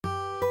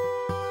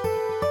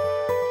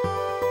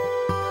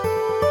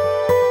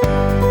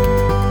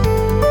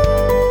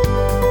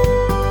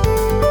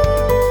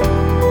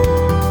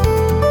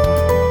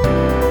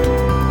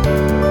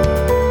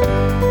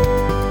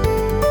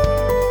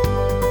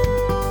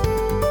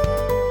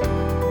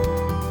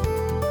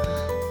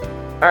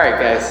All right,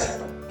 guys.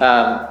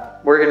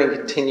 We're going to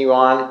continue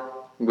on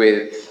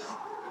with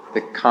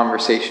the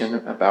conversation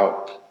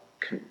about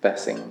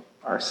confessing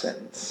our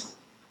sins.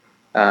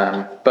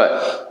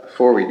 But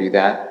before we do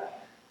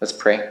that, let's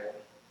pray,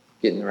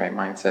 get in the right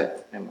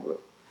mindset, and we'll.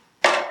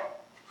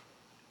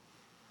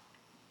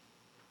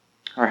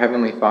 Our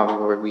Heavenly Father,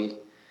 Lord, we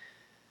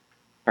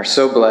are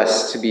so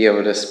blessed to be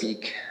able to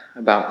speak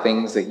about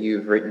things that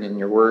you've written in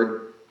your word.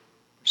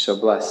 We're so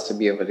blessed to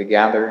be able to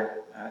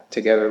gather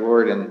together,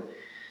 Lord, and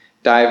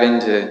dive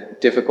into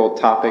difficult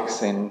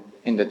topics and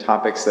into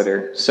topics that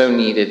are so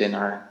needed in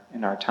our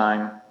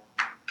time.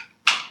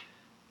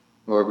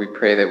 Lord, we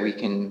pray that we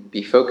can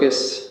be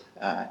focused,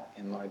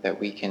 and Lord, that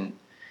we can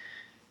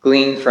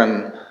glean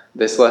from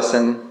this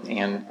lesson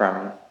and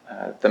from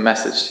the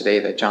message today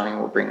that Johnny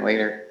will bring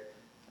later.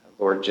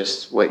 Lord,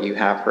 just what you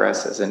have for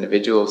us as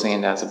individuals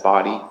and as a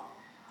body.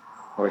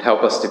 Lord,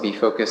 help us to be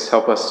focused.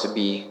 Help us to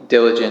be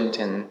diligent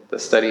in the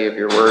study of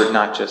your word,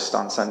 not just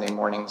on Sunday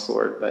mornings,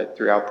 Lord, but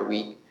throughout the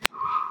week.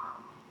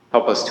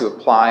 Help us to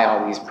apply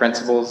all these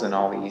principles and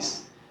all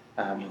these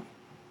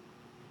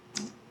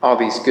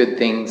good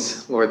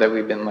things, Lord, that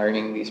we've been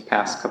learning these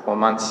past couple of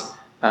months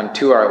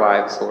to our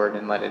lives, Lord,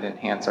 and let it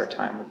enhance our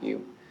time with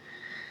you.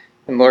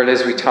 And Lord,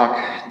 as we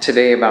talk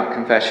today about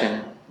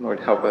confession, Lord,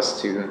 help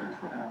us to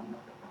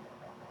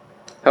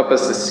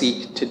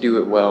seek to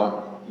do it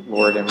well,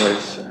 Lord, and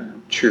with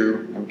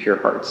true and pure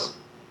hearts.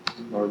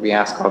 Lord, we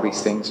ask all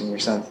these things in your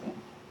Son's name.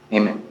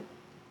 Amen.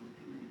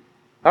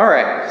 All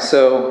right,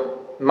 so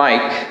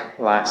Mike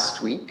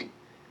last week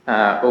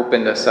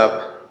opened us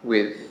up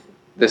with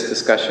this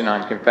discussion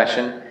on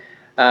confession.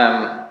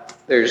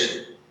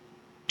 There's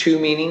two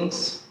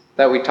meanings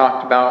that we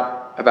talked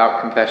about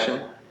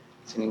confession.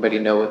 Does anybody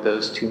know what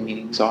those two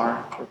meanings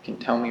are, or can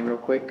tell me real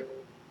quick?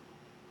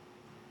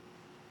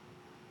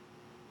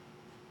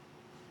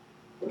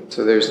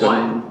 So there's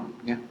one.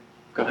 Yeah.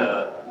 Go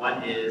ahead.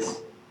 One is,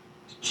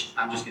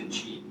 I'm just going to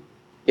cheat.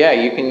 Yeah,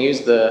 you can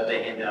use the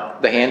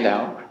handout. The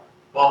handout.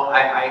 Well,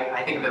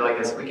 I think of it like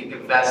this. We can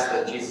confess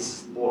that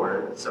Jesus is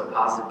Lord, so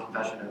positive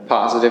confession.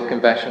 Positive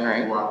confession,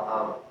 right?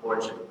 Of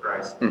Lordship of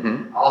Christ.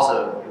 Mm-hmm.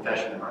 Also,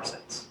 confession of our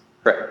sins.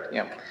 Correct,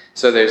 yeah.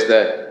 So there's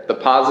the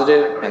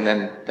positive and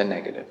then the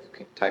negative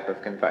type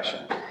of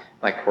confession.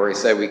 Like Corey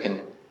said, we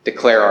can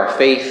declare our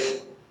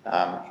faith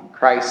in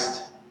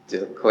Christ,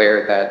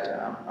 declare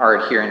that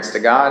our adherence to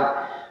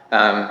God.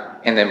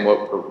 And then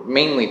what we're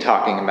mainly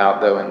talking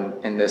about, though,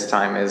 in this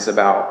time is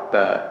about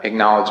the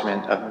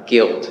acknowledgement of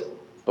guilt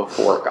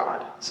before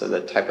God. So the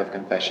type of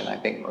confession I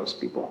think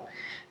most people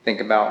think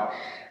about.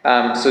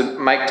 So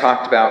Mike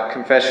talked about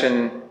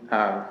confession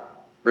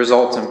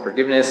results in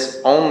forgiveness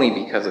only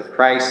because of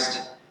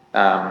Christ.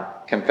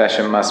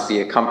 Confession must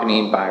be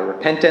accompanied by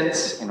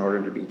repentance in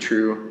order to be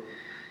true.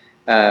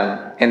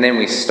 And then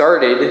we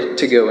started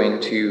to go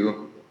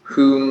into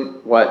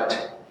whom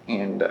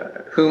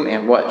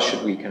and what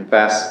should we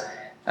confess.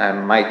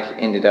 Mike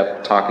ended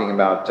up talking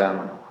about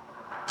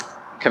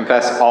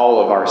confess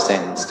all of our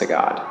sins to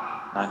God,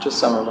 not just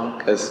some of them,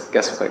 because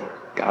guess what?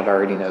 God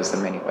already knows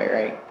them anyway,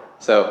 right?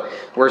 So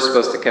we're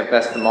supposed to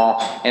confess them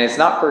all. And it's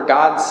not for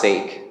God's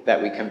sake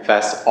that we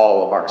confess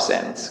all of our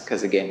sins,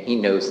 because again, he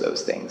knows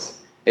those things.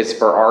 It's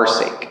for our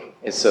sake.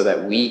 It's so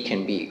that we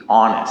can be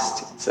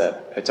honest.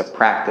 It's a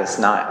practice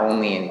not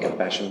only in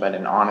confession, but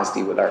in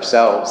honesty with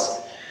ourselves.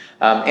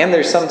 And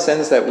there's some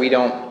sins that we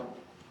don't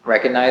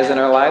recognize in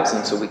our lives,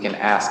 and so we can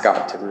ask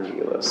God to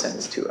reveal those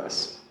sins to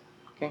us.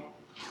 Okay?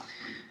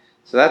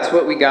 So that's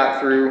what we got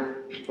through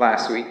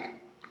last week.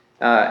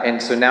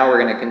 And so now we're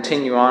going to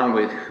continue on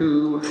with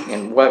who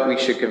and what we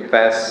should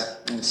confess.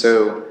 And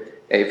so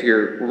if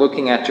you're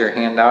looking at your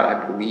handout,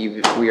 I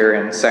believe we are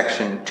in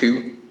section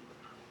 2.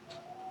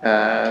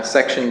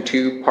 Section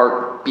 2,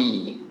 part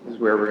B is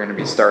where we're going to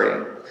be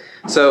starting.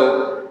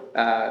 So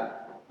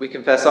we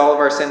confess all of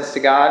our sins to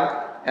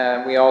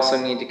God. We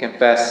also need to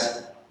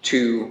confess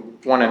to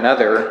one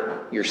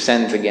another your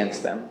sins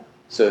against them.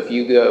 So if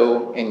you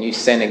go and you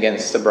sin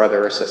against a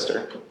brother or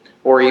sister,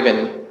 or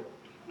even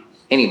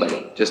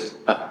anybody, just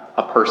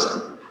a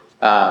person,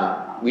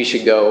 we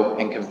should go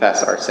and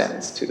confess our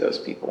sins to those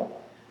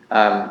people.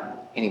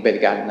 Anybody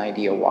got an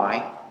idea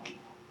why?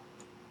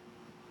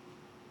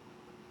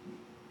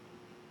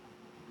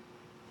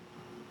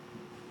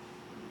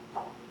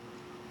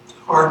 It's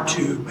hard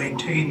to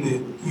maintain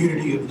the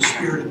unity of the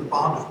Spirit and the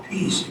bond of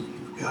peace if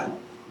you've got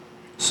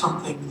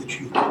something that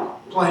you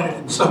planted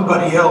in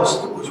somebody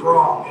else that was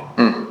wrong,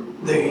 and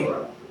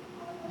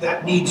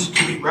that needs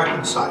to be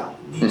reconciled.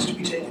 It needs to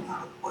be taken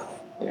out of the way.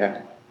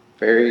 Yeah,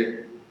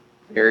 very,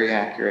 very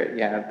accurate.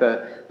 Yeah,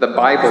 the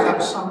Bible. Was that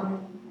a summary?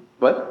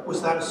 What?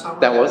 Was that a summary?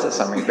 That was a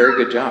summary. Very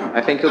good job.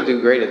 I think you'll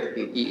do great at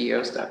the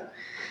EEO stuff.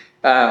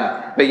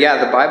 But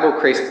yeah, the Bible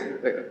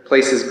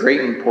places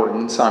great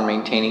importance on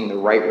maintaining the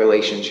right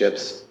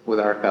relationships with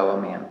our fellow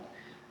man.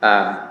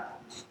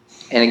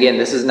 And again,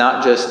 this is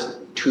not just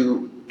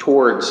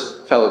towards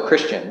fellow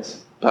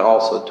Christians, but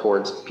also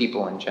towards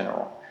people in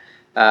general.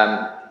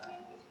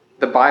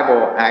 The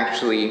Bible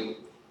actually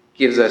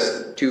gives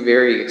us two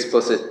very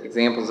explicit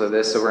examples of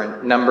this. So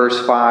we're in Numbers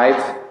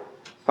 5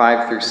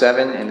 through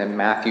 7, and then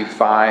Matthew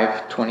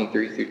 5,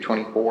 23 through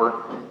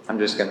 24. I'm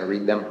just going to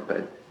read them,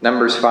 but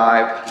Numbers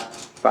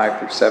 5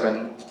 through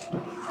 7,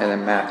 and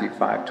then Matthew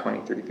 5,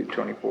 23 through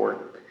 24.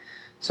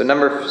 So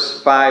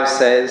Numbers 5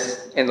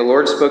 says, "And the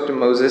Lord spoke to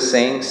Moses,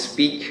 saying,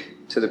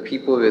 Speak to the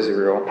people of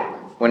Israel,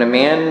 when a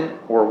man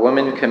or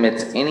woman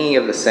commits any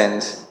of the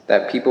sins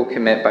that people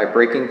commit by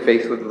breaking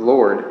faith with the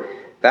Lord,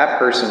 that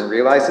person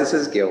realizes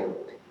his guilt.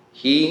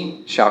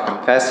 He shall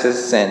confess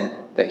his sin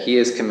that he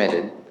has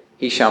committed.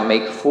 He shall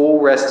make full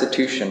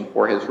restitution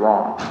for his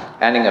wrong,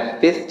 adding a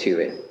fifth to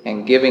it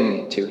and giving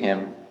it to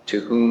him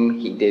to whom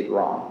he did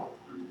wrong."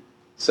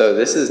 So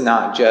this is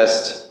not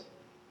just,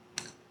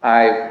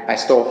 I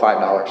stole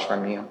 $5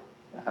 from you.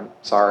 I'm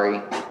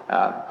sorry.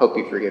 Hope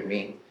you forgive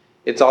me.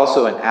 It's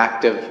also an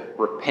act of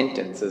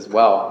repentance as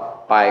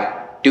well by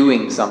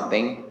doing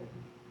something,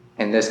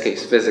 in this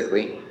case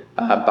physically,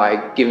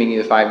 by giving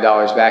you the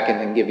 $5 back and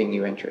then giving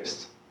you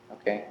interest.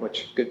 Okay,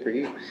 which good for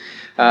you.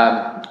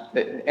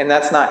 And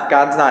that's not,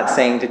 God's not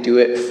saying to do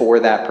it for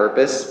that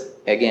purpose.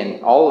 Again,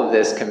 all of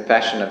this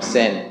confession of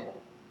sin,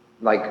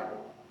 like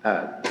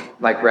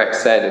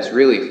Rex said, is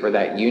really for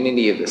that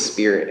unity of the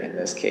Spirit in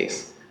this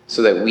case,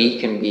 so that we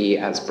can be,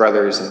 as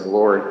brothers in the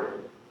Lord,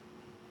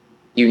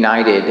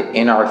 united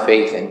in our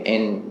faith and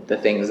in the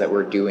things that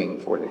we're doing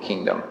for the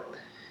kingdom.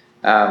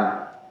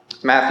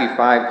 Matthew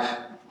 5,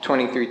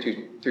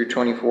 23 through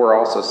 24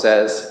 also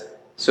says,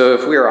 "So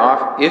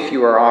if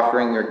you are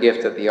offering your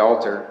gift at the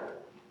altar,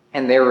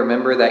 and there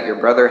remember that your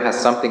brother has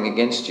something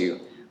against you,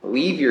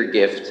 leave your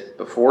gift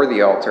before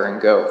the altar and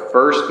go.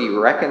 First be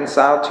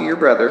reconciled to your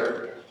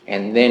brother,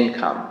 and then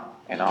come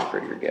and offer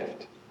your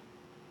gift."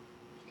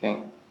 Okay?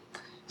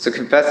 So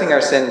confessing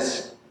our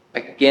sins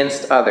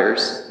against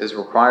others is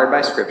required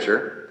by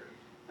Scripture.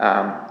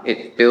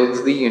 It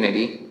builds the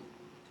unity.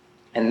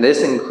 And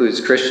this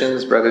includes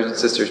Christians, brothers and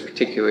sisters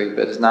particularly,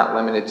 but is not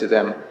limited to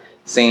them.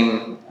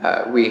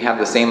 We have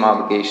the same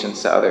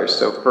obligations to others.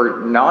 So for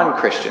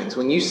non-Christians,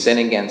 when you sin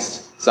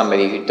against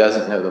somebody who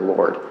doesn't know the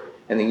Lord,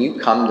 and then you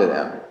come to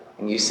them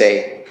and you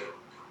say,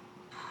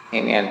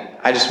 "Hey man,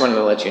 I just wanted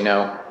to let you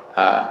know,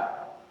 I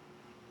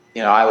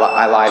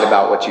lied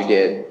about what you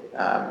did,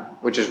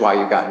 which is why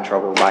you got in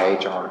trouble by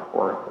HR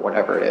or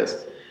whatever it is.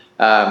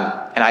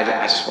 And I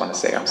just want to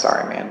say, I'm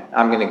sorry, man.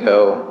 I'm going to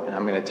go and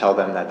I'm going to tell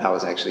them that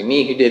was actually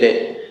me who did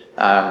it.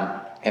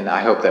 And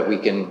I hope that we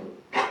can,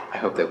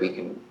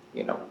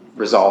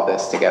 resolve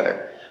this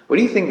together." What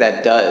do you think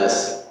that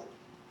does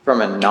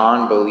from a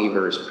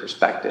non-believer's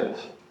perspective?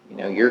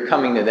 You're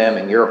coming to them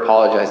and you're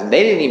apologizing.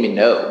 They didn't even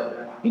know,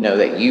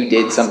 that you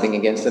did something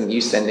against them,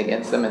 you sinned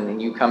against them, and then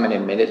you come and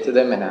admit it to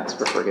them and ask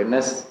for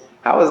forgiveness.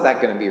 How is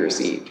that going to be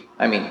received?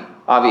 I mean,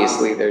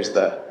 obviously there's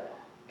the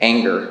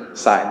anger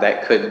side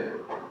that could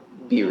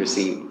be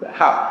received, but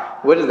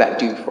what does that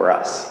do for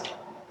us?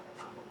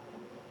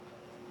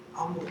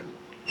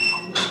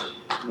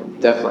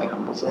 It definitely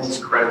humbles us. It's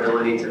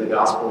credibility to the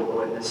gospel, the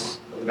witness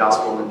of the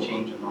gospel, and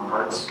change in our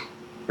hearts.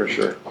 For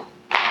sure.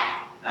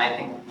 And I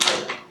think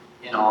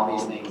in all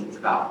these things, it's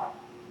about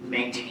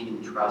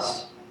maintaining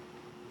trust.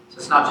 So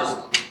it's not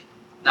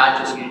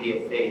just unity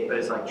of faith, but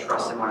it's like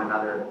trust in one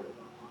another.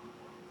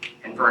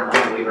 And for an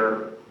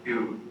unbeliever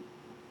who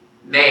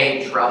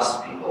may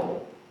trust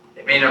people,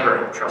 they may never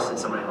have trusted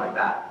somebody like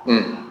that.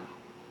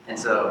 And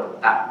so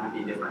that would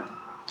be different.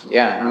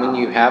 Yeah, and when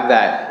you have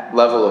that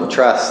level of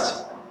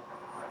trust,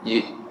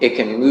 it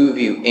can move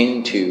you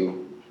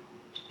into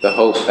the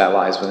hope that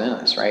lies within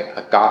us, right?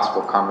 A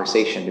gospel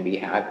conversation to be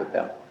had with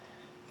them.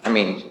 I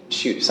mean,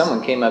 shoot, if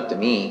someone came up to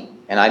me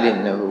and I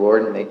didn't know the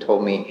Lord and they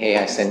told me, "Hey,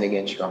 I sinned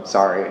against you, I'm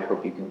sorry, I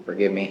hope you can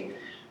forgive me."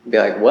 I'd be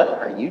like,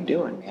 "What are you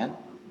doing, man?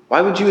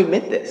 Why would you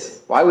admit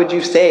this? Why would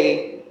you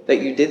say that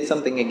you did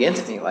something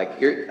against me? Like,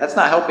 that's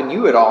not helping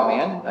you at all,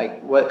 man.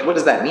 Like, what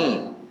does that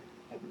mean?"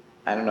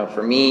 I don't know.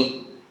 For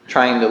me,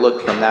 trying to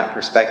look from that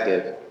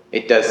perspective,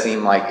 it does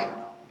seem like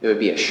it would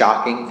be a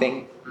shocking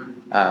thing.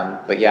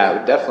 But yeah, it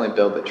would definitely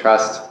build the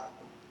trust.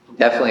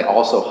 Definitely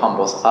also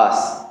humbles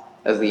us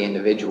as the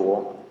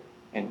individual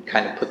and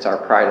kind of puts our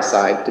pride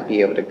aside to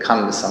be able to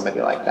come to somebody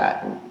like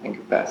that and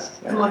confess.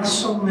 And like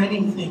so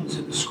many things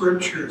in the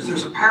Scriptures,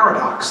 there's a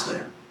paradox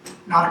there.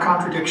 Not a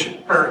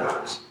contradiction,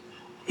 paradox.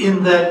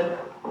 In that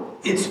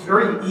it's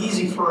very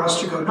easy for us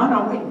to go,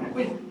 no, wait a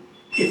minute.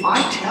 If I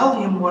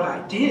tell him what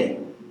I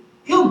did,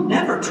 he'll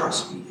never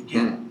trust me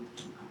again.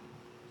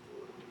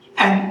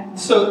 And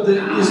so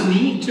his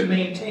need to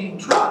maintain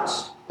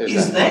trust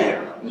is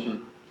there.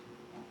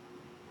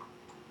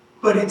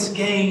 But it's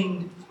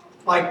gained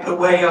like the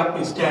way up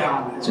is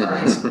down, as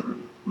Christ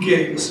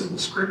gave us in the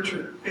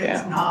Scripture.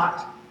 It's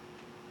not.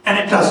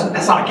 And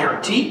that's not a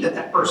guarantee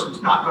that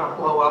person's not going to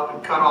blow up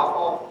and cut off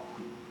all,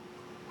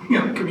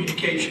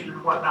 communication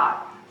and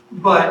whatnot.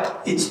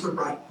 But it's the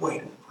right way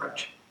to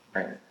approach it.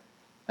 Right.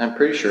 I'm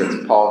pretty sure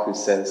it's Paul who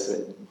says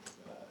that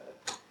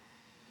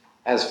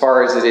as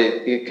far as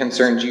it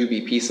concerns you,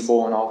 be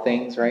peaceable in all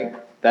things, right?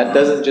 That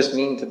doesn't just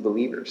mean to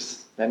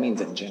believers. That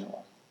means in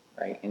general,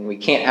 right? And we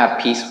can't have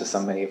peace with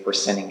somebody if we're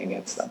sinning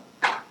against them,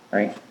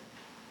 right?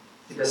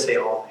 It does say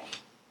all things.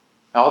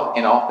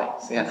 In all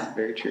things, yes,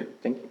 very true.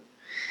 Thank you.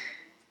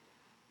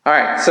 All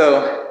right,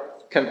 so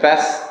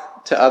confess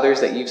to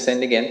others that you've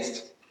sinned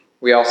against.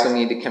 We also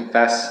need to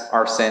confess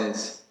our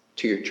sins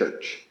to your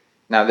church.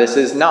 Now, this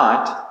is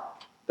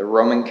not the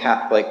Roman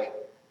Catholic,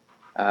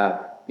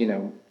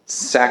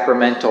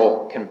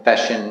 sacramental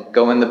confession.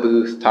 Go in the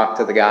booth, talk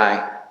to the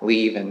guy,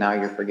 leave, and now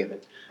you're forgiven.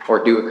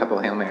 Or do a couple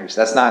of Hail Marys.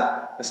 That's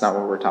not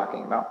what we're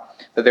talking about.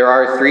 But there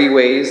are 3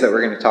 ways that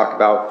we're going to talk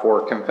about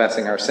for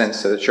confessing our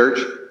sins to the church.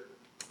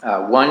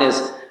 One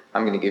is,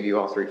 I'm going to give you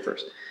all 3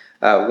 first.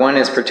 One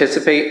is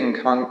participate in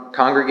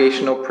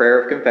congregational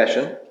prayer of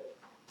confession.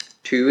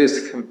 2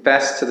 is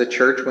confess to the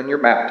church when you're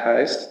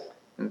baptized.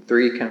 And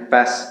 3,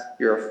 confess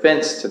your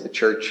offense to the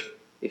church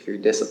if you're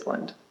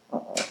disciplined.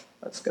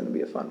 That's going to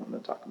be a fun one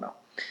to talk about.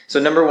 So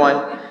number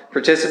 1,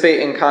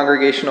 participate in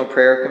congregational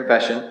prayer of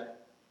confession.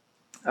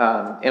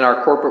 In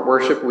our corporate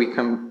worship, we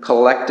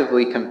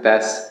collectively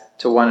confess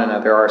to one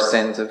another our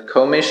sins of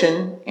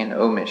commission and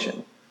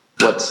omission.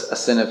 What's a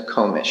sin of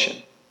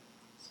commission?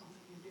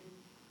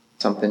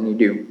 Something you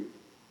do.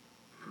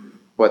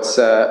 What's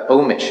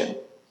omission?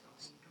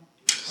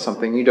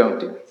 Something you don't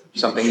do.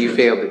 Something you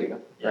fail to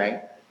do,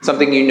 right?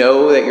 Something you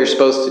know that you're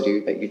supposed to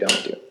do that you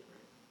don't do.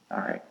 All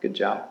right, good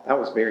job. That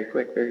was very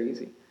quick, very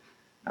easy.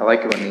 I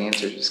like it when the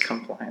answers just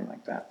come flying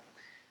like that.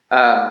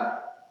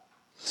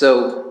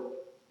 So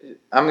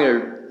I'm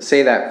going to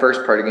say that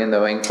first part again,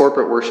 though. In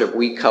corporate worship,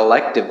 we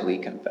collectively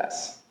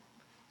confess.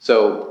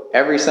 So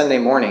every Sunday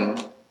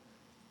morning,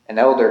 an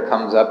elder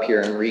comes up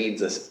here and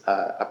reads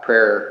a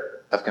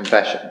prayer of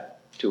confession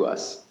to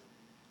us.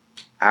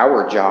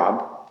 Our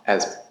job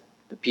as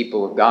the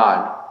people of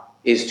God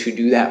is to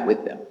do that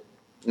with them.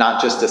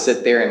 Not just to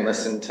sit there and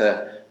listen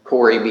to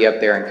Corey be up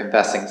there and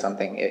confessing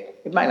something.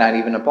 It might not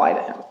even apply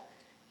to him.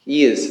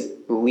 He is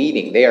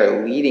leading. They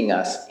are leading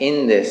us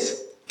in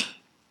this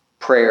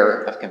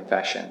prayer of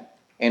confession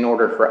in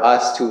order for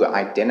us to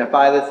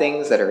identify the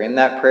things that are in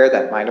that prayer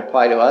that might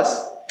apply to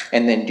us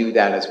and then do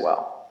that as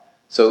well.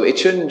 So it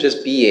shouldn't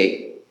just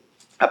be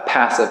a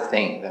passive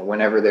thing that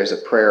whenever there's a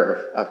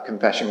prayer of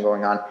confession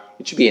going on,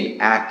 it should be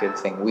an active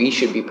thing. We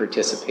should be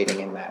participating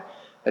in that.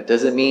 That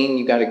doesn't mean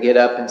you got to get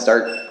up and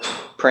start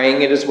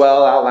praying it as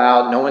well out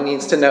loud. No one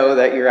needs to know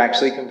that you're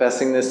actually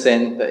confessing this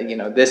sin.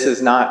 This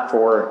is not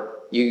for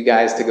you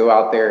guys to go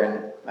out there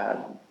and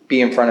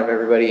be in front of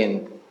everybody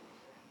and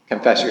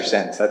confess your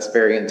sins. That's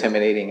very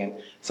intimidating and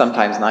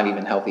sometimes not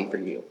even healthy for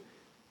you.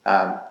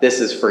 This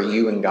is for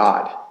you and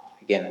God.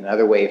 Again,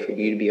 another way for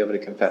you to be able to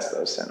confess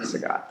those sins to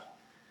God.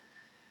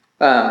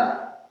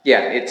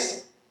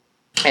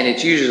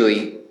 It's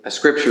usually a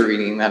scripture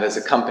reading that is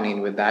accompanied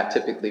with that,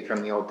 typically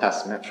from the Old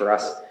Testament for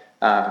us.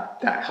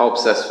 That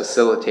helps us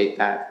facilitate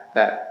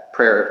that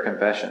prayer of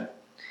confession.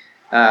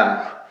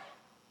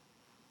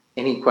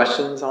 Any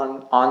questions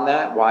on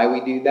that? Why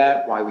we do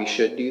that? Why we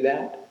should do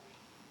that?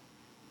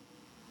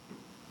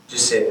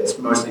 Just say it's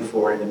mostly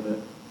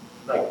foreign,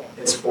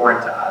 it's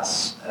foreign to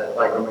us,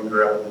 like when we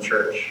grew up in the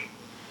church.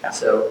 Yeah.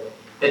 So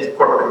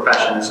corporate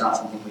confession is not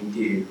something we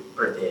do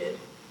or did.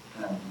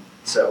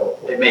 So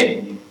it may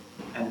be new,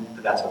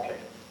 but that's okay.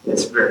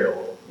 It's very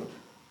old.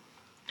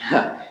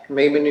 It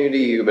may be new to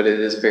you, but it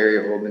is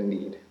very old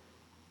indeed.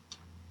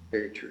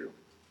 Very true.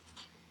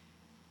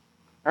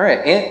 All right,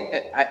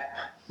 and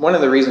one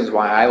of the reasons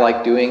why I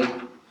like doing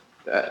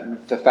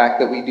the fact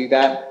that we do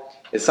that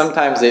is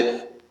sometimes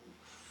it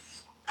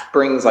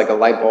brings like a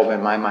light bulb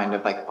in my mind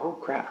of like, oh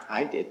crap,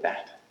 I did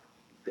that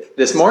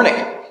this morning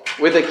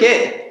with a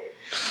kid.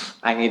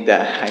 I need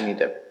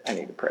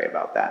to pray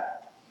about that.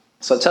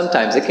 So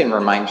sometimes it can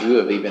remind you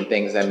of even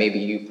things that maybe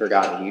you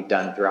forgot that you've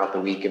done throughout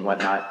the week and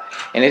whatnot.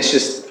 And it's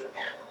just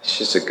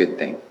a good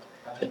thing.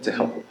 It's a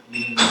help.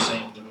 Being in the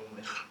same room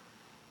with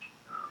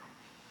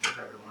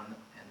everyone,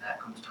 and that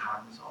comes to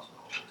mind is also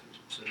helpful too.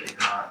 So that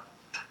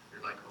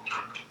you're like,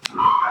 okay.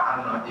 I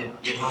don't know,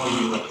 it only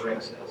do what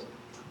Greg says,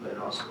 but it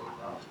also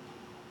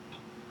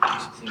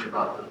just think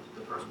about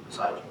the person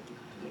beside you,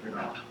 and that you're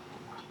not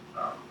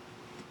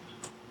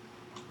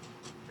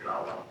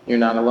alone. You're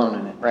not alone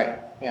in it, right?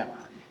 Yeah.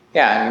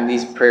 Yeah, I mean,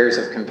 these prayers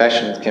of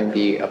confessions can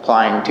be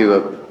applying to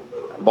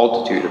a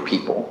multitude of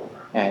people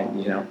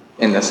and,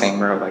 in the same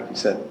row, like you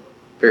said.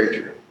 Very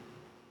true.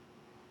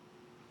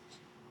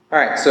 All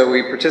right, so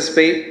we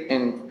participate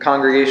in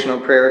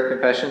congregational prayer of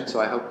confession, so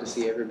I hope to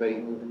see everybody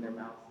moving their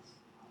mouths.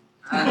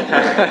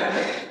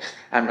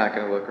 I'm not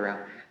going to look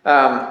around.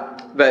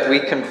 But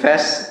we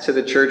confess to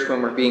the church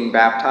when we're being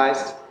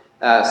baptized.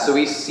 So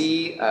we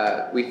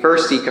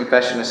first see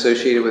confession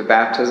associated with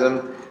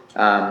baptism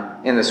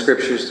in the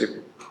scriptures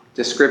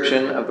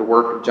description of the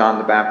work of John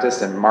the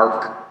Baptist in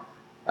Mark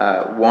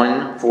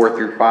 1, 4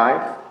 through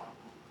 5.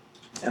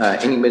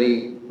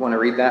 Anybody want to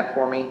read that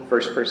for me?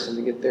 First person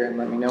to get there and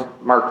let me know.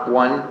 Mark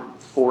 1,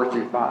 4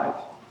 through 5.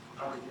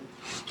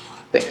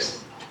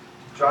 Thanks.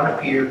 John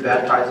appeared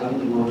baptizing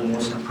in the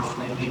wilderness and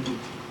proclaiming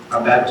a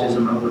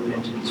baptism of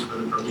repentance for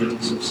the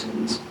forgiveness of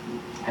sins.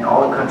 and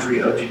all the country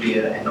of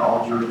Judea and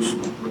all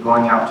Jerusalem were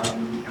going out to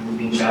him and were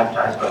being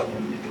baptized by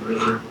him in the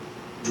river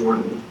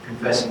Jordan,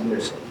 confessing their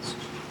sins.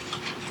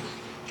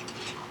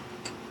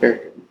 Very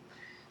good.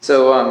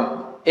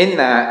 So in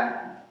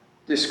that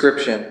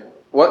description,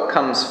 what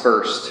comes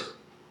first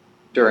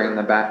during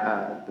the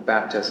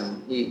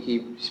baptism?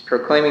 He's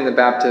proclaiming the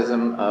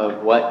baptism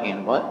of what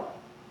and what?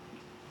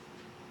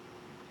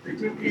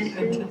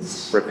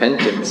 Repentance for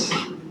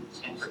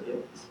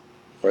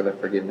the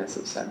forgiveness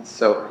of sins.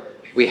 So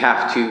we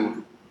have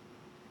to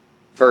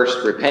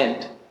first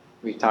repent.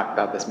 We've talked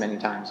about this many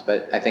times,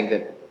 but I think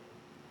that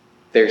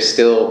there's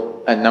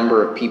still a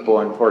number of people,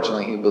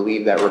 unfortunately, who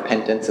believe that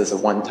repentance is a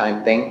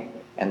one-time thing,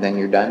 and then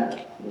you're done.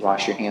 You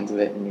wash your hands of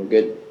it, and you're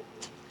good.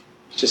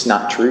 It's just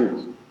not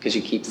true, because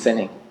you keep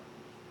sinning,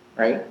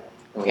 right?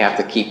 And we have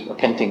to keep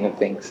repenting of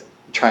things,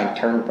 try and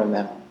turn from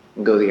them,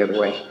 and go the other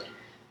way.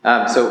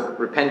 So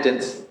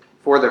repentance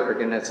for the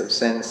forgiveness of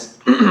sins.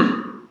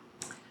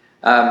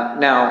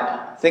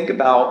 Now, think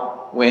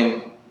about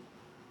when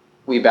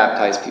we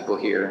baptize people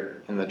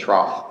here in the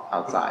trough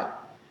outside.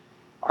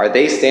 Are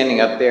they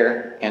standing up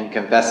there and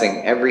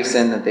confessing every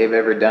sin that they've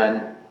ever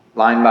done,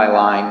 line by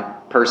line,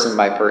 person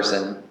by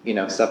person,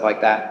 stuff like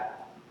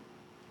that?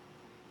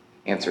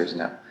 Answer is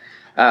no.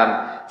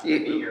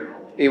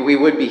 We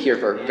would be here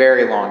for a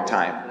very long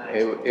time.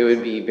 It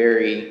would be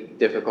very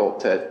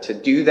difficult to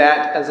do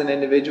that as an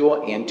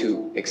individual and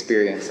to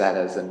experience that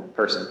as a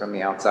person from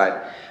the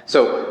outside.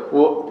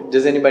 So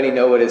does anybody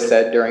know what is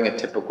said during a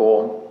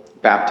typical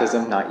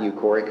baptism? Not you,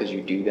 Corey, because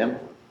you do them.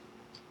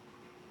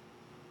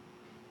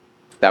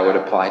 That would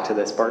apply to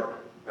this part?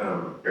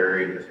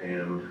 Buried with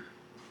him.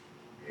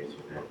 Raised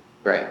with him.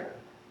 Right.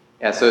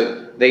 Yeah,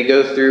 so they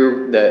go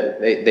through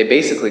they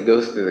basically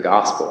go through the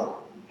gospel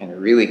in a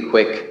really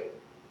quick,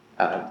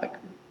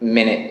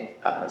 minute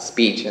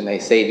speech, and they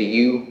say,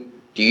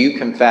 do you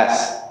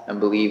confess and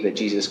believe that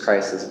Jesus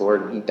Christ is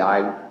Lord and he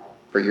died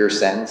for your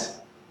sins,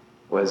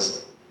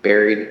 was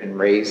buried and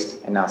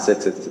raised, and now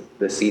sits at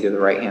the seat of the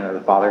right hand of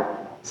the Father?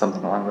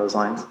 Something along those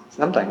lines.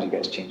 Sometimes you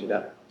guys change it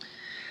up.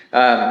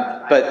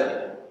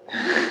 But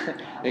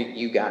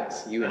you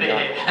guys, you and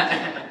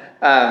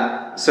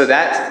John. So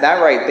that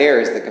right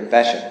there is the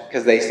confession,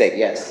 because they say,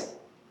 yes,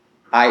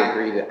 I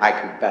agree that I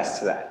confess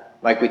to that.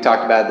 Like we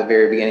talked about at the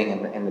very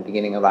beginning, in the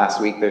beginning of last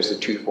week, there's the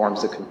two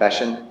forms of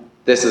confession.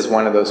 This is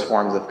one of those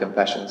forms of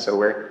confession. So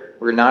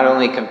we're not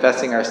only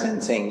confessing our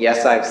sins, saying,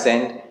 yes, I've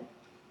sinned,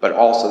 but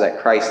also that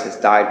Christ has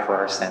died for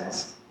our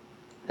sins.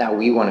 Now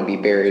we want to be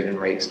buried and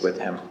raised with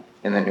him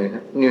in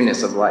the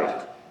newness of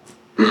life.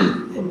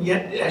 And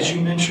yet, as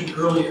you mentioned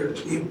earlier,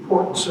 the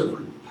importance of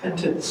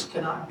repentance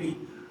cannot be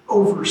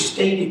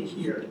overstated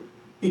here,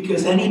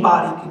 because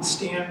anybody can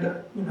stand,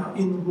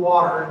 in the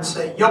water and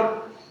say,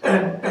 "Yup,"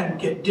 and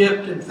get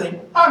dipped and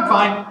think, "I'm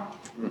fine."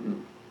 Mm-hmm.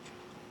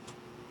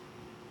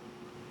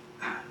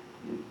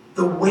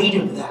 The weight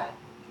of that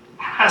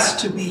has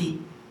to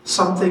be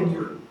something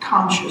you're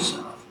conscious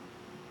of,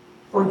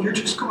 or you're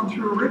just going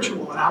through a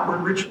ritual, and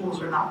outward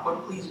rituals are not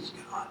what pleases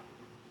God.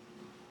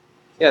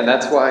 Yeah,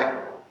 that's why.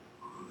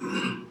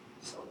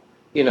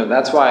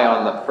 That's why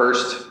on the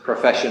first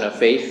profession of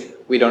faith,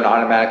 we don't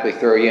automatically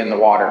throw you in the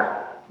water,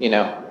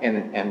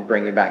 and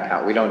bring you back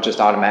out. We don't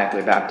just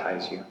automatically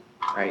baptize you,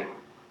 right?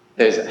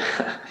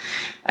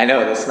 I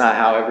know that's not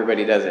how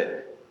everybody does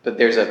it, but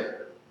there's a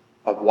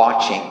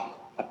watching,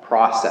 a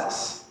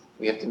process.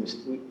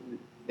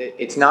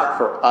 It's not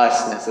for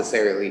us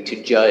necessarily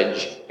to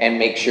judge and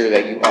make sure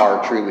that you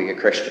are truly a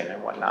Christian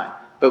and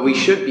whatnot, but we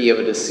should be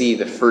able to see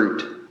the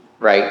fruit,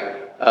 right,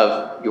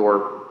 of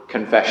your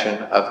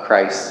confession of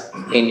Christ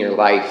in your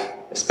life,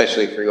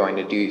 especially if you're going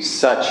to do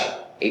such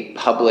a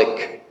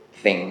public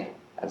thing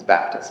as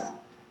baptism.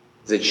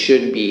 Because it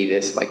should be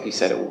this, like you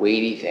said, a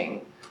weighty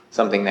thing,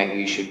 something that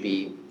you should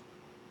be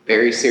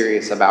very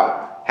serious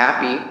about,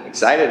 happy,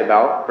 excited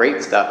about,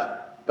 great stuff,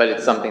 but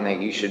it's something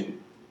that you should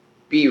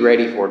be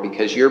ready for,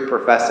 because you're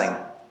professing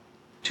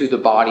to the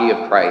body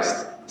of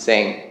Christ,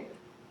 saying,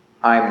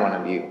 I'm one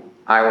of you.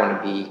 I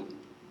want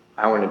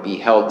to be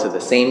held to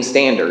the same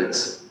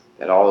standards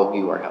that all of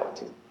you are held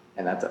to.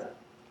 And that's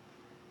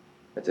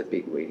a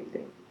big weighty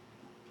thing.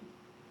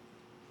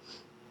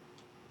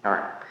 All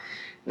right.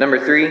 Number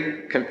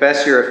 3,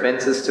 confess your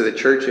offenses to the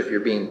church if you're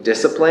being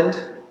disciplined.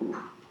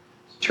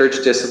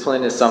 Church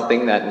discipline is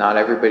something that not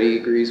everybody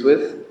agrees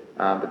with,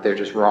 but they're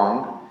just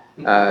wrong.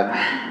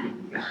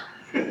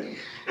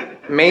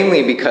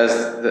 Mainly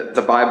because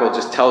the Bible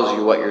just tells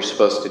you what you're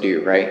supposed to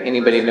do, right?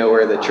 Anybody know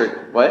where the church...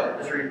 What?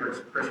 Let's read 1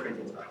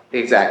 Corinthians 5.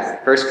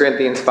 Exactly. 1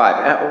 Corinthians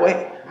 5.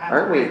 Wait,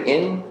 aren't we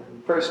in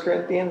 1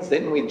 Corinthians?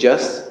 Didn't we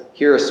just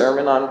hear a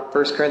sermon on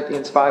 1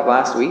 Corinthians 5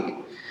 last week?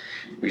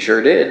 We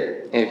sure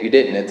did. And if you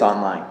didn't, it's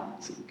online,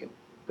 so you can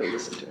go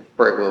listen to it.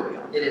 Or it will be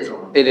on. It is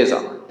on. It is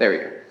on. There we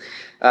go.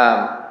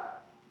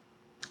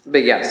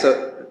 But yeah,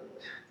 so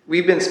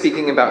we've been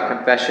speaking about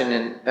confession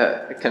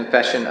and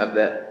confession of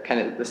the kind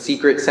of the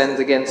secret sins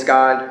against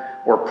God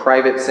or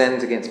private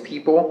sins against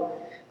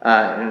people,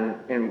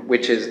 and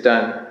which is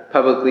done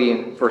publicly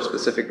and for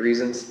specific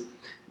reasons.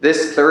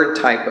 This third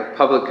type of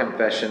public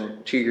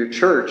confession to your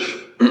church,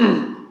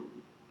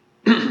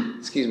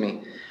 excuse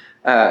me,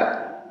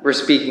 we're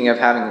speaking of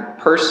having to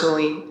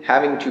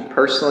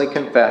personally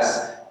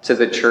confess to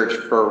the church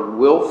for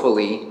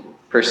willfully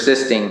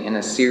persisting in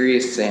a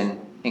serious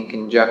sin in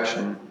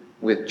conjunction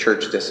with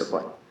church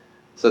discipline.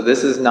 So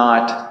this is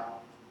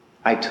not,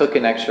 I took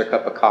an extra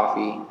cup of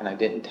coffee and I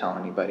didn't tell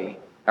anybody,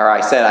 or I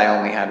said I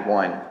only had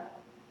one.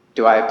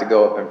 Do I have to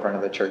go up in front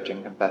of the church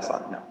and confess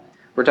on it? No.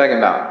 We're talking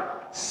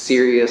about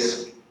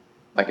serious,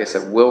 like I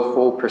said,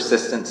 willful,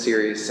 persistent,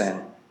 serious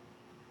sin.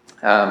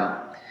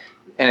 An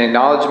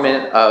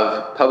acknowledgement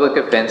of public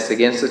offense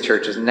against the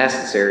church is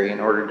necessary in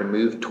order to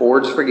move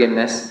towards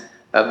forgiveness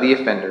of the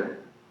offender.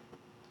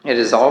 It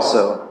is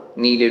also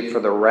needed for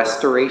the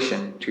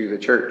restoration to the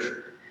church.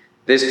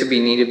 This could be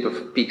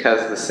needed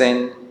because the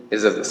sin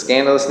is of the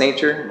scandalous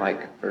nature,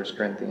 like 1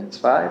 Corinthians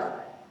 5.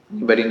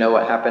 Anybody know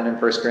what happened in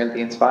 1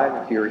 Corinthians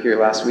 5? If you were here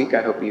last week,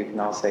 I hope you can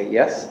all say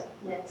yes.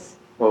 Yes.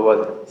 What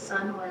was it? The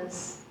son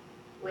was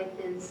with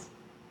his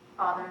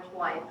father's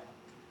wife.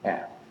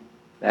 Yeah.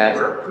 They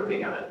were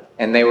approving of it.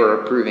 And they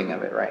were approving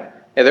of it, right?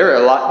 Yeah, there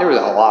was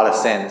a lot of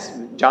sins.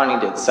 Johnny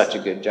did such a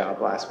good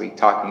job last week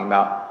talking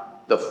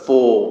about the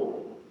full,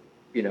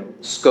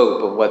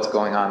 scope of what's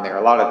going on there.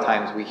 A lot of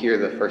times we hear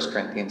the 1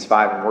 Corinthians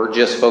 5 and we're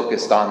just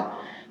focused on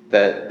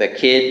the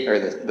kid or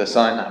the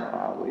son, I don't know,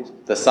 always.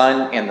 The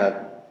son and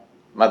the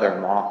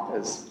mother-in-law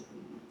is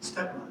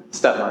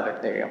stepmother.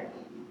 There you go.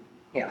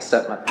 Yeah,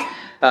 stepmother.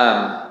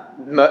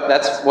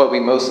 That's what we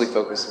mostly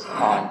focus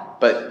on.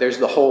 But there's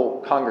the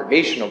whole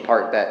congregational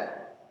part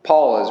that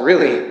Paul is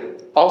really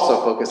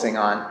also focusing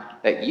on,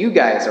 that you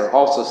guys are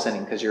also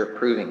sinning because you're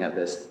approving of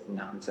this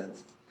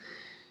nonsense.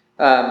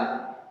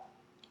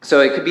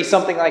 So it could be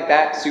something like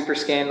that, super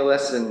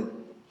scandalous and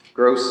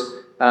gross.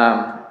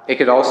 It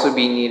could also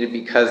be needed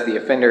because the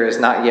offender has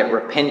not yet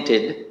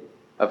repented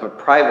of a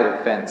private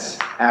offense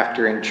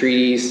after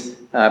entreaties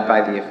by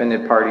the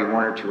offended party,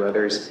 one or two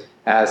others,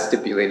 as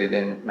stipulated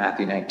in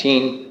Matthew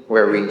 19,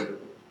 where we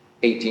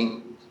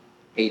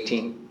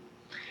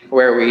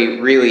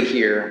really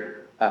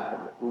hear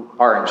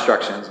our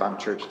instructions on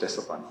church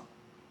discipline.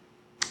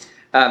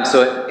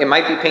 So it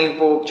might be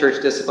painful,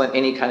 church discipline,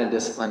 any kind of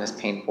discipline is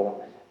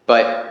painful,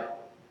 but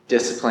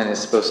discipline is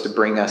supposed to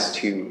bring us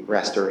to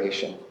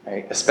restoration,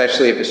 right?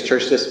 Especially if it's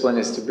church discipline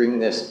is to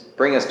bring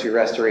us to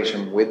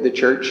restoration with the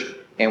church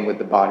and with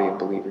the body of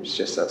believers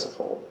just as a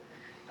whole.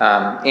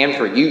 And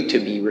for you to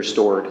be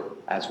restored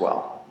as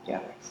well.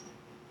 Yeah.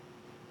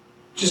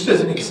 Just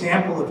as an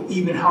example of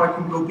even how it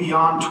can go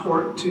beyond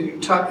to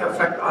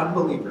affect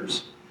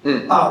unbelievers.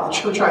 The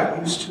church I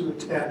used to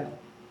attend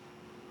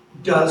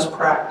does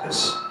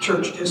practice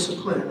church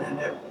discipline, and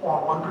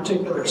on one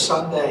particular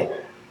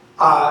Sunday,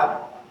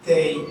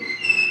 they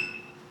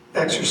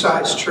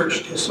exercised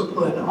church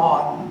discipline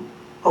on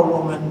a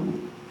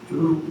woman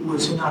who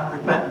was in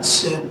unrepentant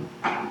sin.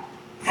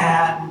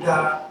 And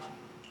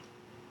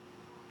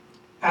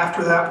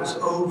after that was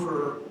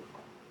over,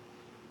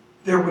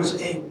 there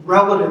was a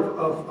relative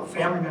of a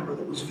family member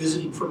that was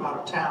visiting from out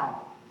of town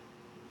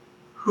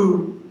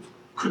who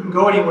couldn't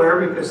go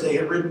anywhere because they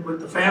had ridden with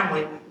the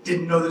family,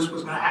 didn't know this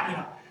was going to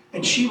happen,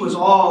 and she was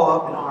all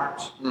up in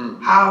arms.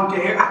 How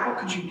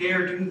could you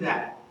dare do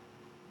that?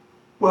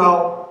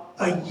 Well,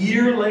 a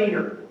year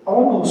later,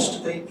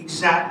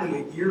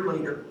 exactly a year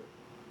later,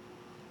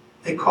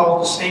 they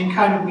called the same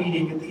kind of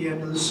meeting at the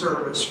end of the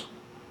service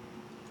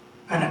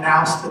and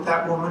announced that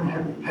that woman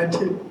had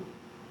repented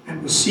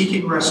and was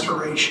seeking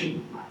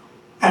restoration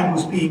and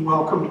was being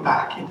welcomed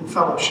back into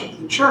fellowship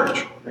of the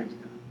church.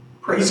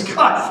 Praise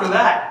God for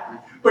that.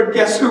 But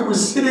guess who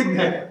was sitting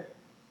there?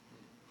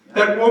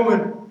 That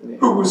woman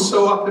who was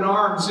so up in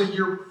arms a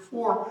year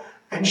before,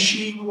 and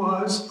she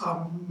was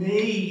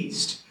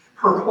amazed.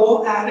 Her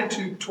whole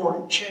attitude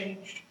toward it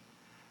changed.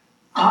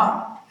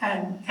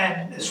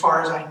 And as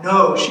far as I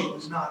know, she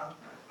was not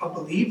a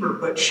believer,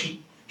 but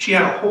she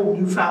had a whole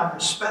newfound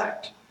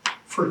respect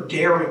for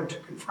daring to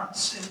confront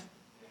sin.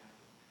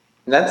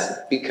 And that's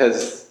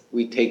because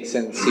we take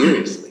sin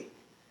seriously.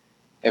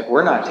 If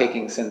we're not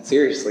taking sin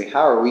seriously,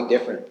 how are we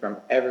different from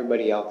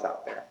everybody else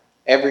out there?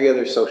 Every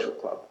other social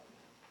club,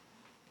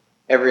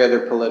 every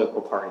other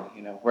political party,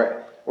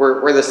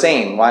 we're the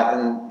same.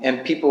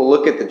 And people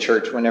look at the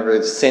church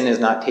whenever sin is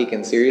not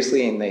taken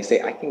seriously, and they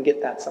say, I can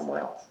get that somewhere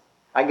else.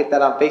 I get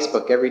that on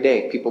Facebook every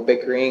day. People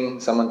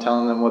bickering, someone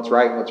telling them what's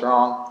right and what's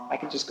wrong. I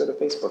can just go to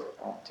Facebook if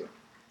I want to.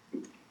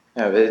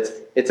 But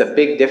it's a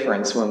big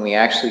difference when we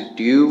actually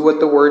do what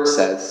the Word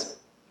says.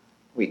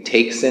 We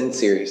take sin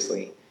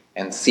seriously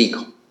and seek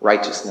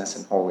righteousness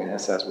and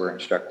holiness as we're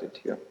instructed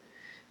to.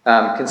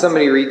 Can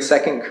somebody read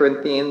 2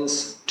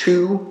 Corinthians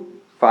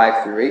 2,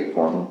 5 through 8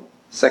 for me?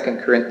 2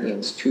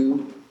 Corinthians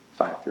 2,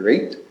 5 through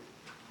 8.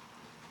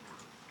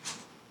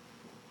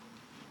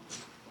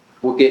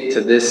 We'll get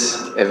to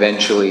this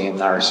eventually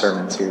in our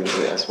sermon series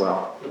as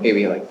well.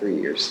 Maybe like 3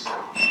 years.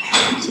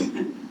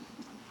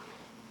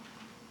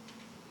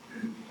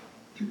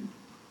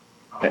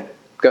 Okay,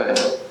 go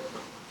ahead.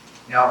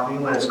 Now, if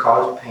anyone has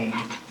caused pain,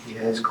 he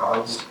has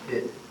caused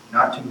it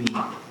not to me,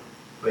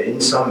 but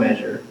in some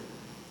measure,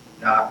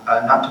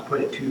 not to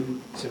put it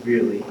too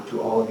severely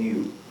to all of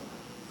you.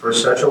 For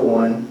such a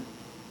one,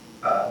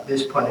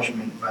 this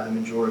punishment by the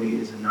majority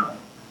is enough,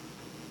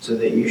 so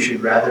that you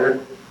should rather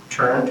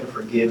turn to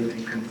forgive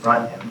and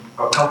confront him,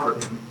 or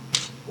comfort him,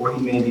 or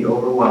he may be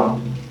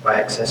overwhelmed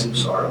by excessive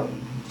sorrow.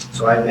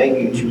 So I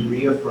beg you to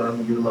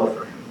reaffirm your love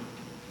for him.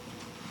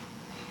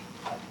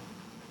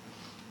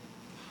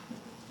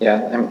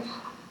 Yeah.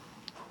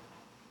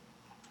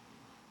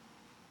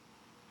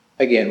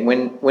 Again,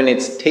 when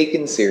it's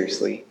taken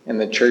seriously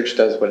and the church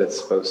does what it's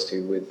supposed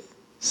to with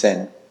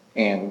sin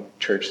and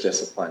church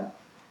discipline,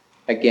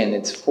 again,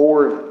 it's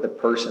for the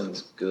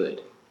person's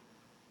good.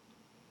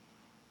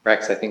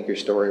 Rex, I think your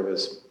story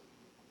was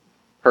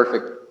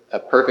a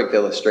perfect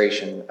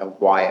illustration of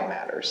why it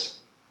matters.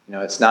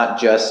 It's not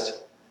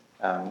just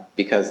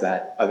because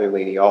that other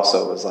lady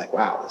also was like,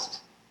 wow,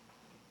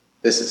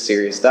 this is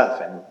serious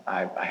stuff, and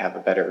I have a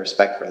better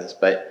respect for this.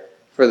 But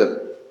for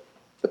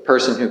the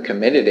person who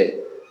committed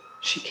it,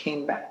 she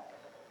came back,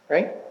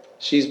 right?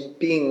 She's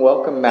being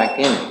welcomed back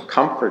in,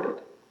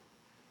 comforted,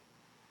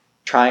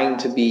 trying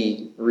to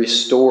be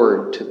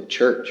restored to the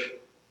church.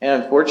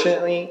 And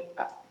unfortunately,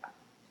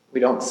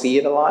 we don't see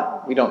it a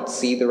lot. We don't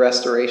see the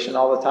restoration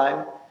all the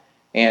time.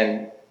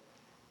 And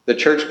the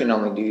church can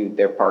only do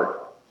their part.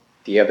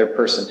 The other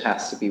person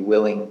has to be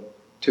willing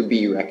to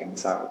be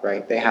reconciled,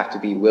 right? They have to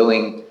be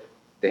willing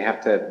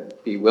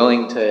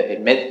to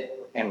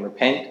admit and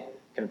repent,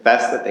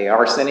 confess that they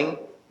are sinning,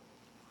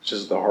 which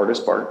is the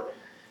hardest part,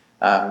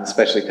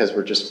 especially because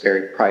we're just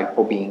very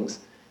prideful beings.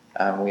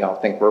 We all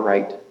think we're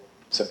right.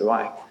 So do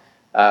I.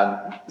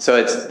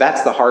 So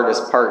that's the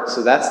hardest part.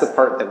 So that's the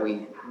part that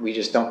we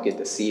just don't get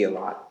to see a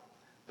lot.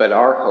 But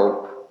our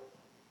hope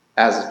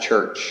as a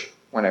church,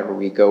 whenever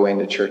we go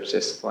into church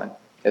discipline,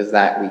 is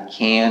that we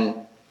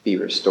can be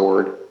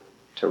restored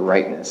to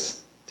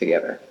rightness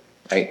together,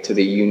 right? To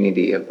the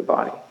unity of the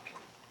body.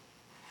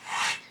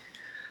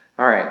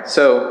 All right,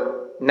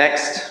 so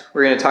next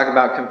we're going to talk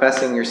about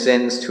confessing your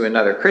sins to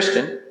another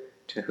Christian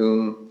to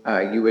whom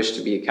you wish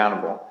to be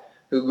accountable.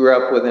 Who grew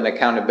up with an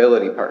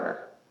accountability partner?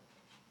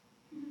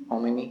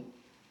 Only me?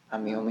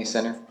 I'm the only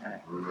sinner? All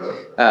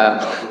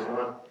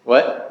right.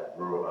 What?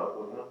 Grew up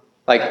with one?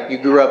 Like you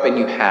grew up and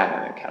you had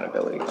an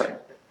accountability partner.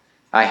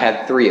 I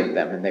had 3 of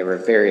them, and they were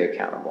very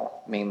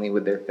accountable, mainly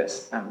with their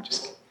fists. I'm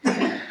just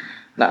kidding.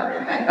 Not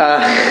really.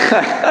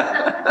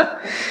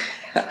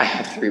 I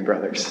have 3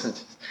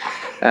 brothers,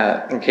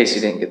 in case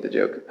you didn't get the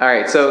joke. All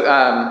right, so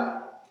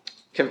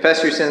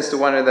confess your sins to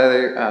one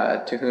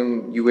another to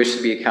whom you wish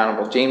to be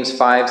accountable. James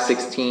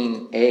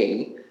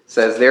 5:16a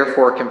says,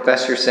 therefore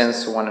confess your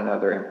sins to one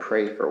another and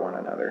pray for one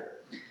another.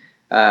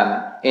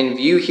 In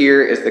view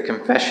here is the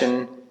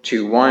confession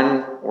to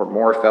one or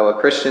more fellow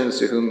Christians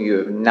to whom you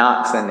have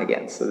not sinned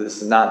against. So this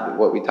is not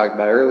what we talked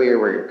about earlier,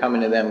 where you're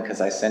coming to them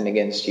because I sinned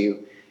against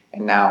you,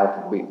 and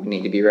now we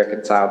need to be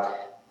reconciled.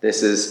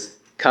 This is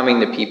coming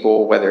to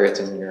people, whether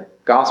it's in your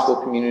gospel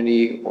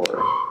community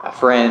or a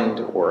friend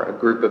or a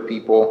group of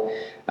people.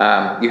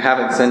 You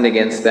haven't sinned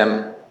against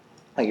them,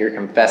 like you're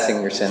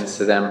confessing your sins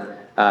to them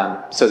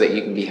so that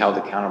you can be held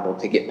accountable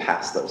to get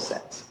past those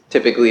sins.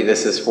 Typically,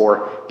 this is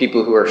for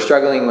people who are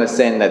struggling with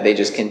sin that they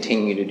just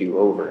continue to do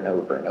over and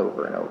over and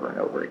over and over and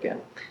over again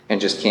and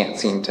just can't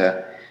seem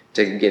to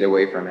get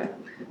away from it.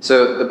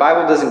 So the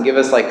Bible doesn't give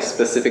us like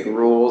specific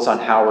rules on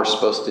how we're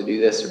supposed to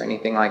do this or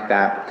anything like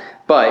that.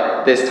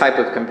 But this type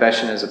of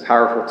confession is a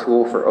powerful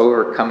tool for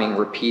overcoming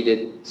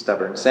repeated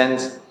stubborn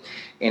sins.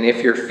 And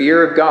if your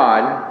fear of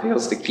God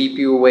fails to keep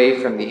you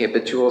away from the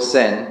habitual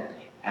sin,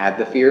 add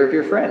the fear of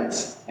your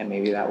friends, and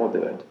maybe that will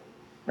do it,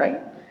 right?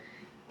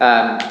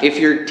 If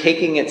you're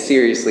taking it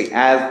seriously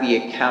as the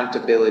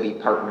accountability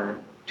partner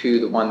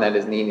to the one that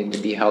is needing to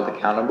be held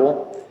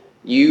accountable,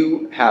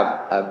 you have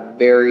a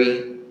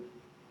very,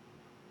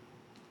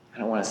 I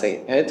don't want to say,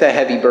 it's a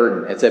heavy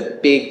burden. It's a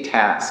big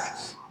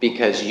task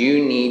because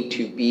you need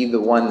to be the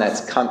one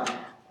that's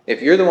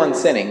if you're the one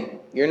sinning,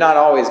 you're not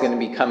always going to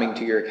be coming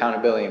to your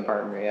accountability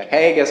partner. You're like,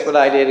 hey, guess what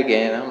I did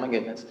again? Oh my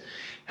goodness,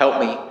 help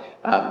me.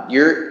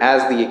 You're,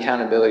 as the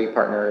accountability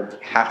partner,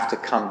 have to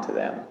come to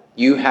them.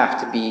 You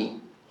have to be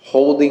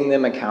holding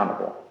them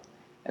accountable.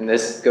 And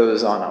this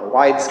goes on a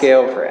wide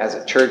scale. For as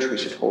a church, we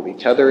should hold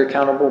each other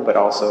accountable, but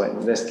also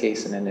in this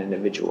case, in an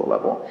individual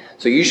level.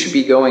 So you should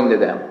be going to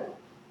them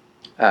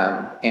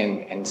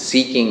and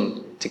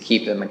seeking to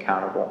keep them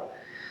accountable.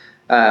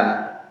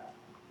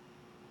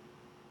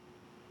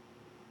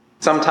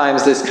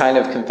 Sometimes this kind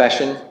of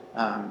confession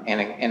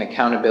and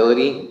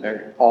accountability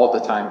all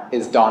the time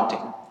is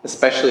daunting,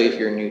 especially if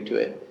you're new to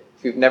it.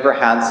 If you've never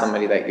had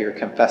somebody that you're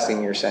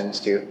confessing your sins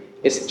to,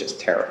 it's just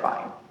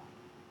terrifying.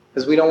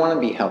 Because we don't want to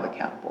be held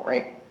accountable,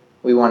 right?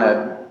 We want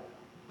to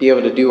be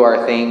able to do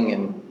our thing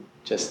and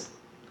just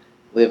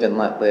live and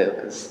let live,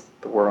 as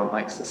the world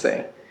likes to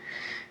say.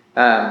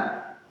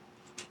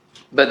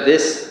 But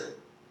this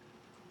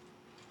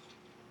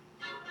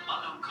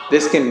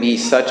can be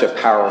such a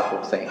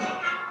powerful thing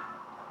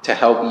to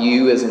help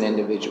you as an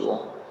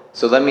individual.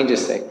 So let me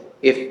just say,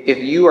 if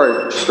you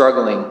are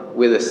struggling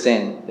with a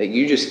sin that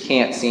you just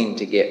can't seem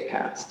to get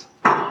past,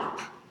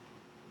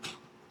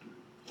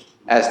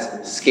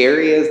 as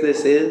scary as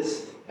this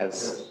is,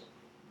 as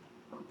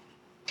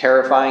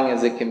terrifying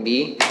as it can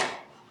be,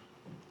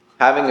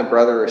 having a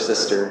brother or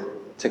sister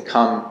to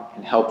come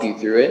and help you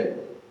through it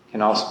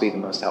can also be the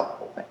most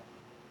helpful thing.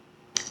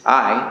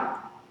 I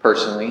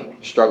personally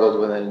struggled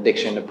with an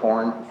addiction to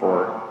porn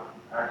for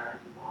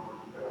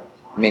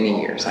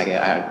many years.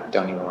 I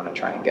don't even want to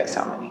try and guess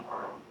how many.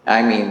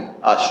 I mean,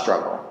 a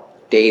struggle,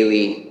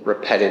 daily,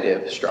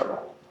 repetitive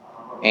struggle.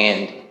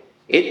 And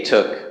it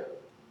took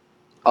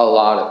a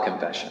lot of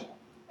confession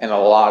and a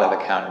lot of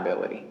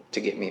accountability to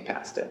get me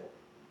past it.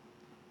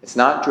 It's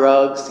not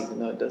drugs, even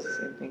though it does the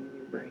same thing in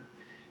your brain.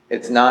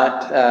 It's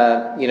not,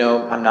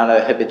 I'm not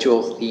a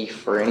habitual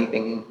thief or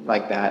anything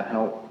like that. I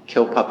don't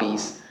kill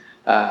puppies.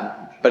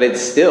 But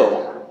it's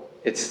still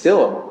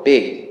a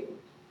big,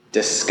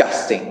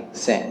 disgusting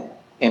sin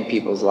in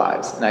people's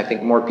lives. And I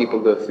think more people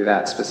go through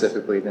that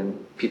specifically than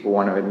people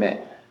want to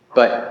admit.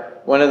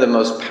 But one of the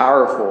most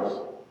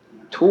powerful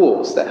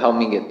tools that helped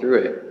me get through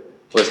it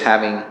was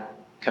having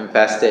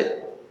confessed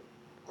it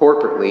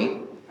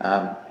corporately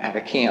at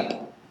a camp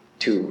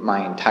to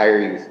my entire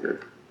youth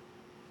group.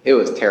 It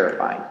was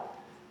terrifying.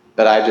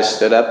 But I just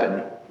stood up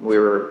and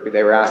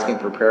they were asking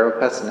for prayer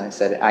requests, and I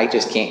said, I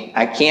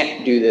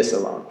can't do this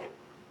alone.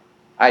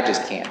 I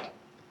just can't.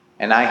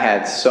 And I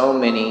had so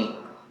many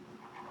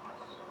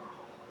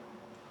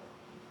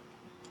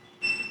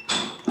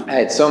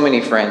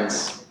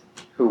friends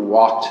who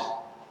walked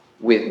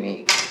with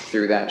me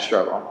through that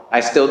struggle.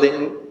 I still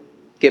didn't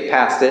get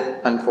past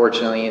it,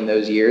 unfortunately, in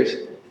those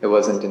years. It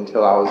wasn't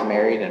until I was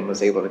married and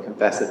was able to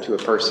confess it to a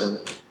person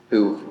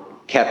who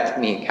kept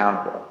me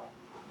accountable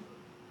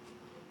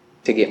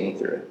to get me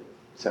through it.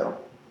 So,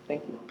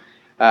 thank you.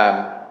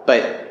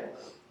 But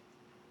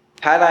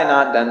had I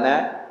not done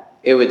that,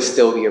 it would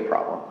still be a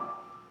problem.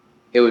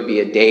 It would be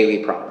a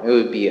daily problem. It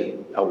would be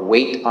a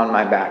weight on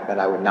my back that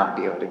I would not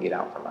be able to get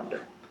out from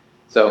under.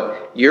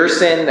 So your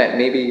sin that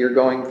maybe you're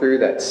going through,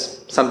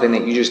 that's something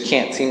that you just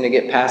can't seem to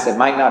get past, it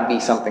might not be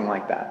something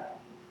like that.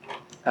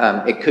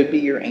 It could be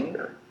your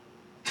anger.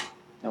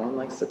 No one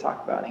likes to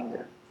talk about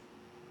anger.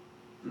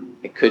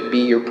 It could be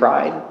your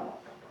pride.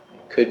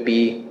 It could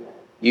be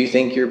you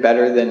think you're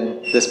better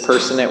than this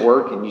person at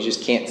work and you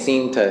just can't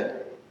seem to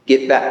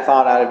get that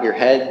thought out of your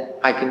head.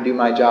 I can do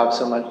my job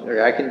so much,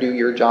 or I can do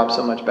your job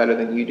so much better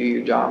than you do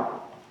your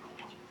job.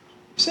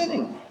 You're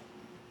sinning.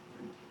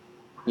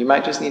 You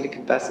might just need to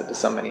confess it to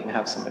somebody and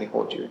have somebody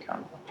hold you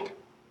accountable.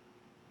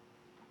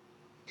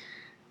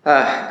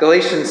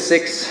 Galatians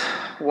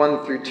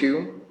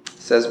 6:1-2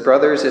 says,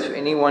 "Brothers, if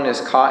anyone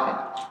is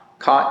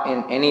caught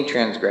in any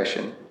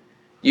transgression,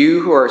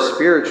 you who are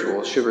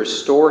spiritual should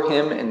restore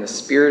him in the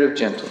spirit of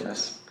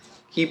gentleness.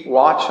 Keep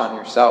watch on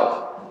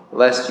yourself,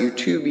 lest you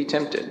too be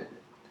tempted.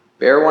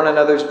 Bear one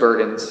another's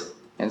burdens,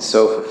 and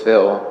so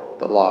fulfill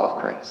the law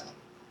of Christ."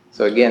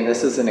 So again,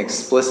 this is an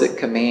explicit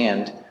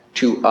command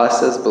to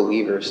us as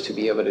believers to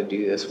be able to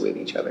do this with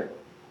each other.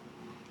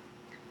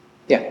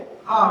 Yeah.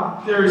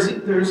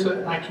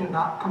 And I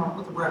cannot come up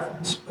with a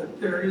reference, but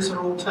there is an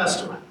Old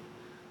Testament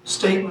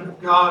statement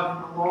of God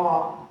in the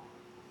law.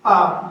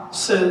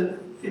 So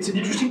it's an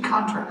interesting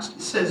contrast.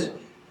 It says,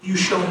 "You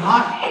shall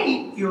not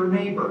hate your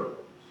neighbor,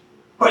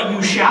 but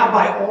you shall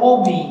by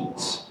all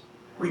means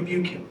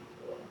rebuke him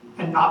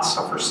and not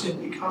suffer sin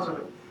because of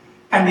it."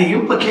 And the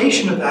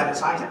implication of that,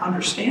 as I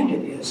understand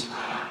it, is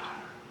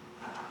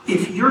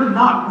if you're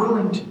not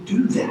willing to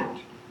do that,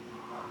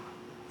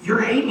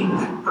 you're hating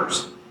that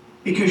person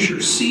because you're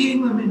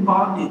seeing them in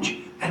bondage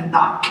and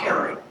not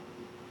caring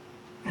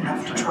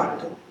enough to try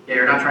to do it. Yeah,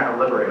 you're not trying to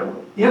liberate them.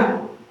 Yeah.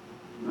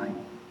 Like,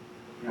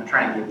 you're not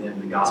trying to give them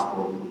the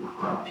gospel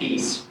of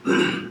peace,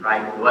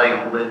 right? You're letting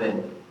them live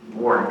in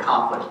war and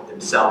conflict with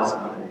themselves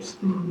and others.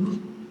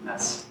 Mm-hmm.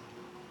 That's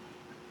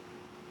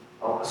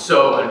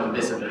so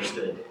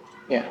misunderstood.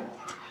 Yeah.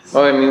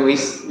 Well, I mean, we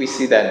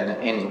see that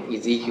in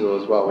Ezekiel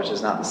as well, which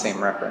is not the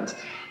same reference.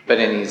 But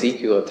in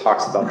Ezekiel, it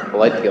talks about the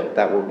blood guilt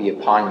that will be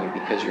upon you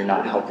because you're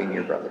not helping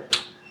your brother.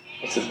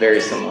 It's a very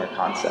similar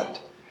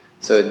concept.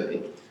 So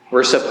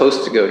we're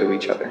supposed to go to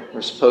each other.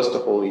 We're supposed to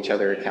hold each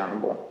other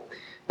accountable.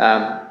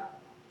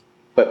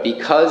 But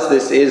because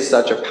this is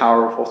such a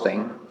powerful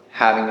thing,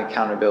 having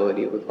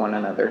accountability with one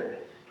another,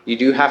 you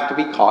do have to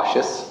be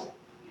cautious.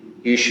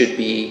 You should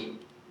be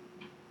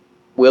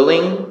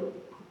willing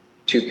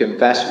to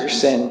confess your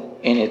sin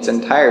in its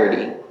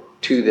entirety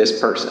to this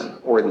person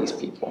or these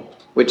people,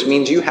 which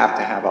means you have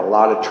to have a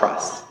lot of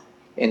trust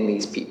in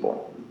these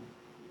people.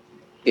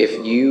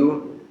 If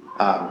you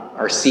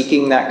are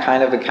seeking that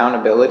kind of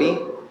accountability,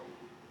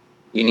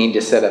 you need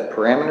to set up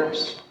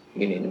parameters.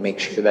 You need to make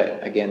sure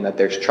that, again, that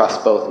there's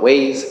trust both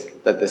ways,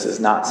 that this is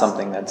not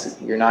something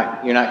you're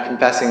not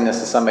confessing this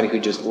to somebody who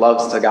just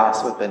loves to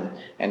gossip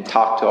and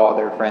talk to all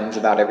their friends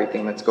about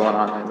everything that's going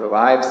on in their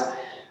lives.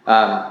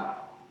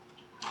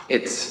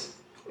 It's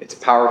a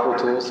powerful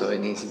tool, so it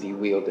needs to be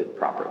wielded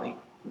properly.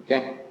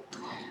 Okay?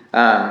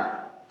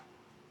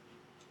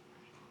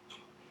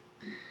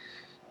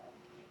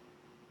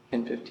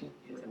 10, 15?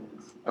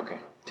 Okay,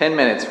 10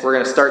 minutes. We're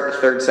going to start the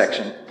third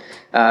section,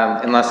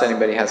 unless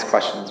anybody has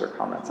questions or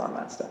comments on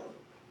that stuff.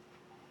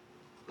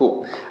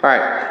 Cool. All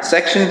right,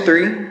 section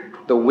 3,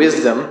 the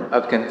wisdom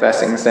of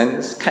confessing sin.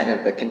 This is kind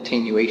of the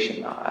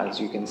continuation, as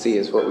you can see,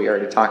 is what we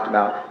already talked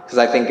about, because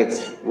I think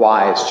it's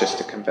wise just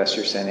to confess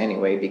your sin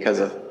anyway, because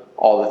of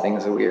all the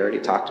things that we already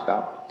talked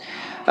about.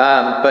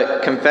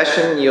 But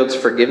confession yields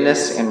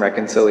forgiveness and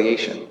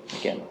reconciliation.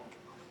 Again,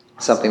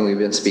 something we've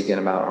been speaking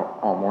about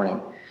all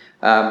morning.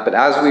 But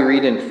as we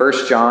read in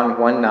 1 John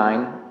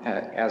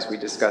 1:9, as we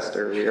discussed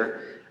earlier,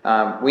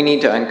 we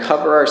need to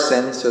uncover our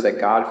sins so that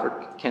God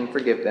can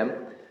forgive them.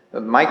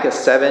 But Micah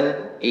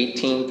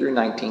 7:18 through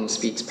 19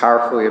 speaks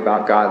powerfully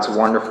about God's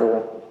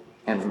wonderful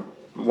and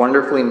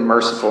wonderfully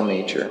merciful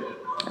nature.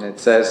 And it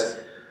says,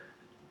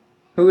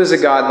 "Who is a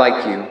God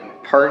like you,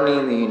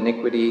 pardoning the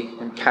iniquity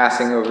and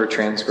passing over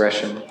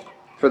transgression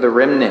for the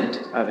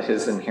remnant of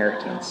his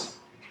inheritance?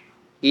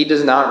 He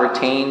does not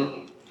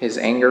retain his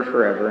anger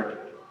forever,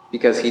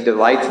 because he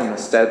delights in the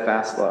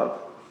steadfast love.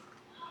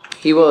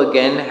 He will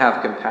again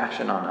have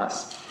compassion on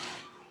us.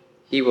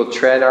 He will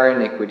tread our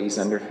iniquities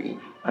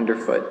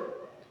underfoot,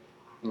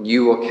 and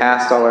you will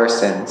cast all our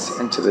sins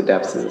into the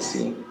depths of the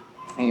sea."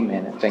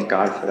 Amen, and thank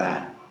God for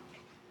that.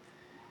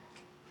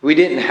 We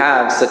didn't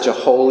have such a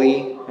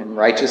holy and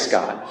righteous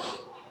God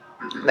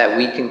that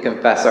we can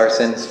confess our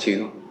sins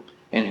to,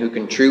 and who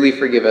can truly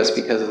forgive us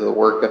because of the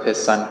work of his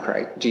Son,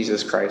 Christ,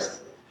 Jesus Christ.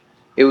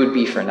 It would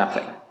be for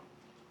nothing.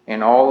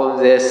 And all of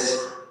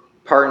this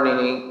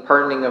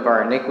pardoning of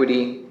our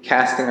iniquity,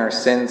 casting our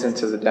sins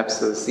into the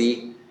depths of the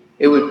sea,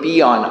 it would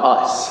be on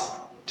us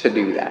to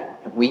do that.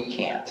 We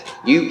can't.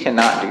 You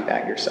cannot do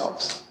that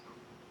yourselves.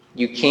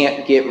 You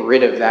can't get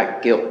rid of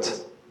that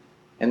guilt.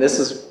 And this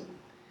is,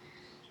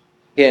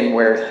 again,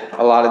 where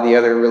a lot of the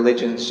other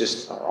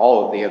religions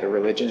all of the other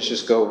religions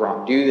just go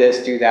wrong. Do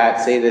this, do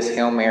that, say this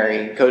Hail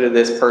Mary, go to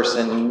this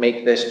person,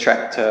 make this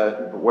trek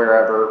to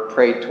wherever,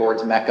 pray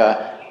towards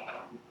Mecca.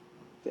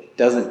 It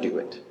doesn't do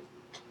it.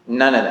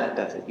 None of that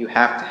does it. You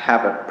have to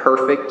have a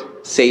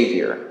perfect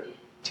Savior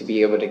to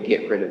be able to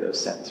get rid of those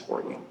sins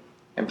for you.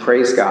 And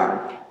praise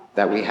God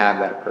that we have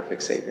that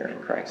perfect Savior in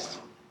Christ.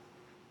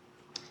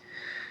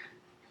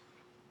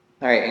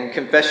 All right, and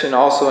confession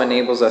also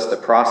enables us to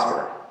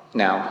prosper.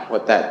 Now,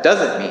 what that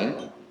doesn't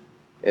mean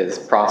is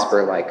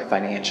prosper like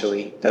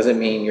financially. Doesn't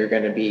mean you're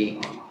going to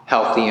be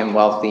healthy and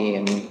wealthy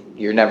and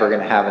you're never going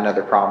to have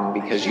another problem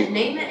because you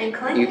name it and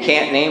claim you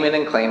can't name it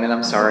and claim it.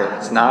 I'm sorry,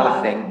 it's not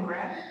a thing.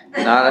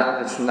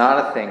 It's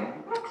not a thing.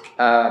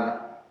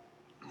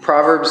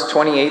 Proverbs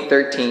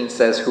 28:13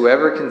 says,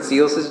 "Whoever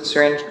conceals his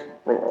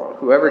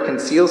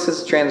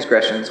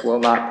transgressions will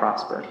not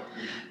prosper,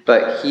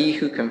 but he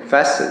who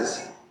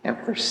confesses and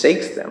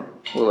forsakes them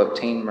will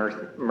obtain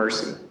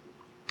mercy."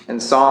 And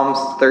Psalms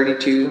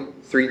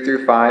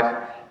 32:3-5,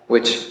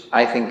 which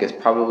I think is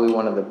probably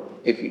one of the,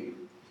 if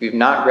you've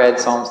not read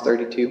Psalms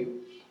 32,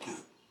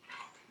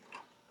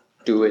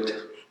 do it.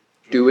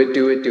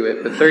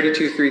 But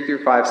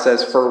 32:3-5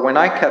 says, "For when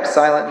I kept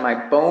silent, my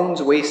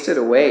bones wasted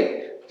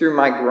away through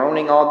my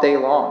groaning all day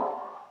long.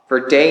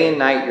 For day and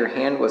night your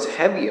hand was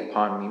heavy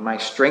upon me. My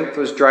strength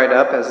was dried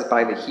up as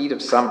by the heat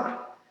of summer.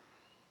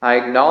 I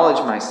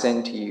acknowledged my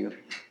sin to you,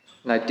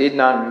 and I did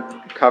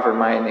not cover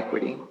my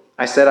iniquity.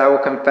 I said, I will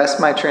confess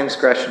my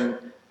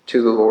transgression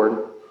to the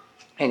Lord,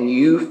 and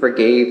you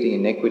forgave the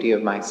iniquity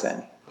of my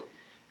sin."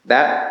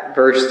 That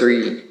verse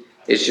 3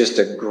 is just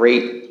a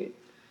great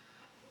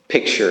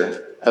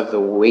picture of the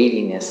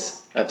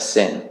weightiness of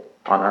sin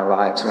on our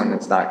lives when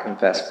it's not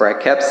confessed. "For I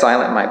kept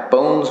silent, my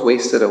bones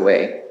wasted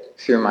away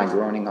through my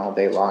groaning all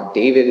day long."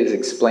 David is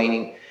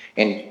explaining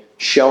and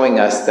showing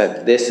us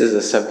that this is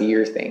a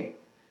severe thing,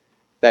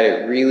 that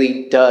it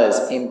really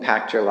does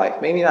impact your life.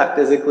 Maybe not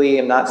physically.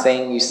 I'm not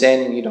saying you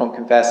sin and you don't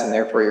confess and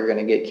therefore you're going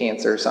to get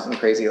cancer or something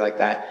crazy like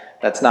that.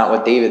 That's not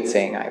what David's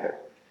saying either.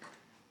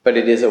 But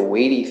it is a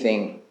weighty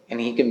thing, and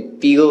he can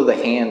feel the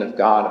hand of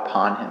God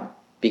upon him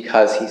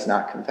because he's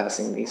not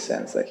confessing these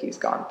sins that he's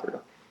gone through.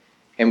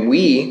 And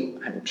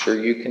I'm sure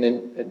you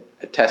can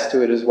attest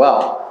to it as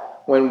well,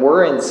 when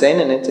we're in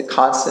sin and it's a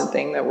constant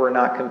thing that we're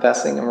not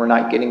confessing and we're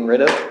not getting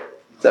rid of,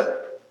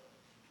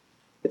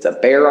 it's a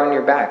bear on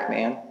your back,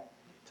 man.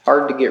 It's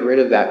hard to get rid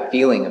of that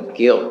feeling of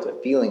guilt,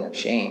 that feeling of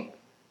shame,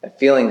 that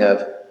feeling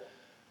of,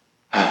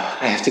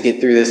 I have to get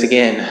through this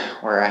again,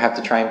 or I have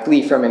to try and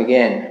flee from it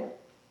again.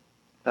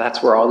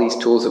 That's where all these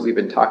tools that we've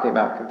been talking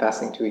about,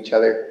 confessing to each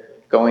other,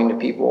 going to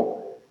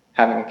people,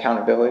 having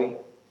accountability,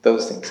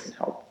 those things can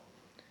help.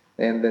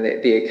 And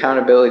the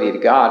accountability to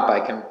God by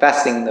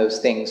confessing those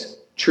things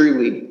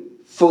truly,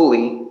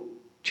 fully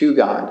to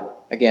God.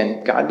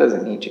 Again, God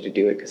doesn't need you to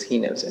do it because he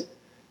knows it,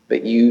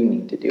 but you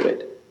need to do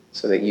it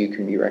so that you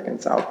can be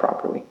reconciled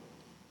properly.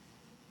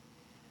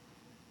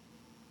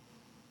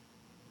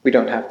 We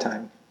don't have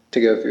time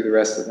to go through the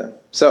rest of them.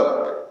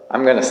 So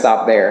I'm going to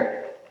stop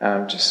there,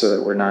 just so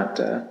that we're not,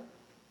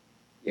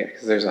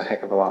 because there's a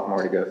heck of a lot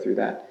more to go through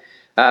that.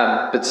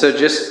 But so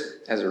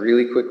just as a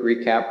really quick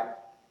recap,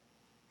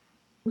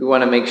 We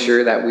want to make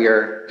sure that we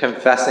are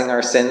confessing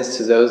our sins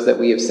to those that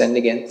we have sinned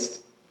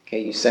against. Okay,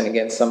 you sin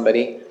against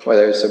somebody,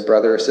 whether it's a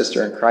brother or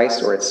sister in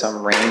Christ or it's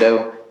some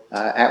rando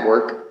at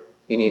work,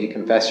 you need to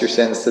confess your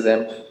sins to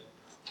them.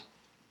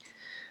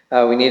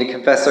 We need to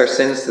confess our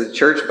sins to the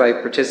church by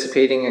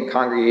participating in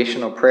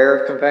congregational prayer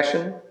of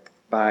confession,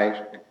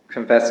 by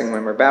confessing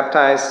when we're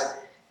baptized,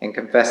 and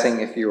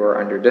confessing if you are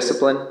under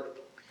discipline.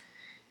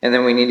 And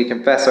then we need to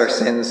confess our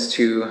sins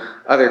to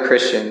other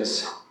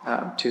Christians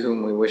to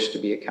whom we wish to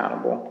be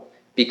accountable,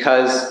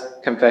 because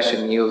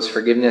confession yields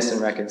forgiveness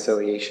and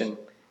reconciliation,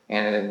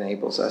 and it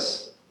enables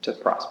us to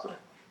prosper.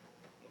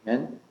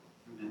 Amen?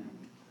 Amen.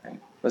 All right,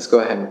 let's go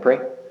ahead and pray,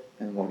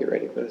 and we'll get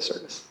ready for the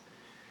service.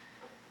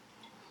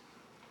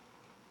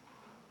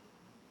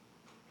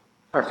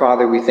 Our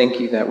Father, we thank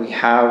you that we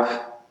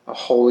have a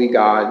holy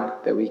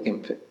God that we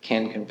can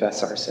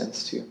confess our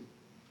sins to.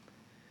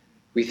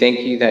 We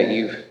thank you that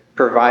you've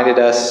provided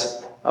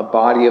us a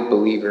body of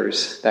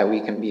believers that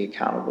we can be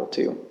accountable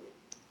to.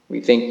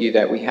 We thank you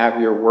that we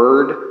have your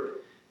word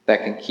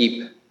that can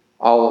keep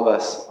all of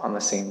us on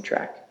the same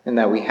track, and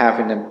that we have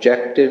an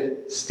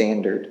objective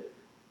standard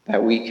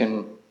that we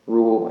can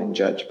rule and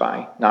judge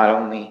by, not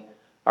only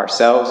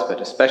ourselves, but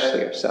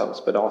especially ourselves,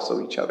 but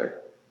also each other.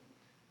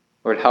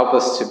 Lord, help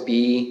us to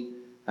be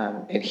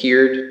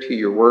adhered to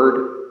your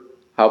word.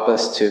 Help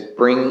us to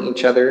bring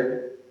each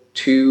other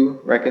to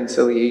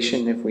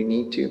reconciliation if we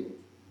need to.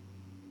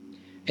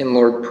 And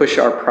Lord, push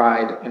our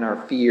pride and our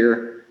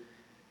fear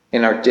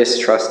and our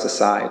distrust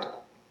aside,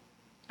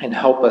 and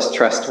help us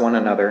trust one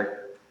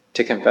another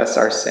to confess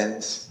our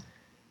sins,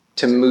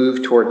 to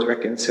move towards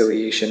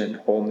reconciliation and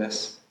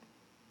wholeness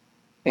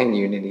and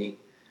unity,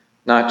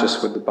 not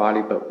just with the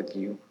body, but with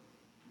you.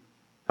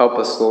 Help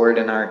us, Lord,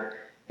 in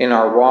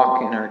our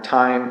walk, in our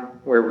time,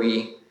 where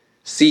we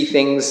see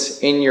things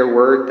in your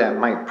word that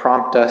might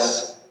prompt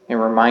us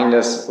and remind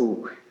us,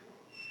 ooh,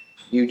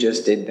 you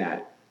just did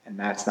that, and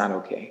that's not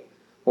okay.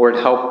 Lord,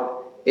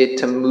 help it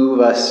to move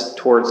us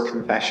towards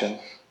confession.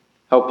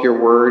 Help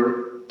your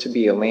word to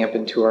be a lamp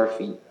unto our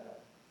feet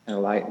and a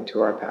light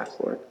unto our path,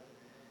 Lord.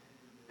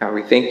 God,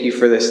 we thank you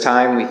for this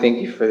time. We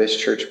thank you for this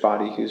church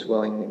body who's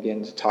willing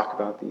again to talk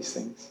about these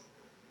things.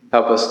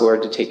 Help us,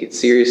 Lord, to take it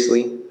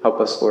seriously. Help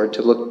us, Lord,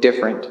 to look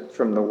different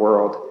from the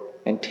world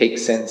and take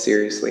sin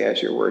seriously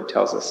as your word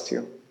tells us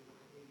to.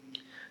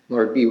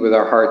 Lord, be with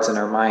our hearts and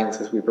our minds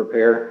as we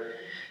prepare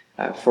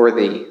for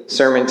the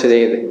sermon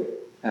today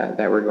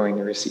that we're going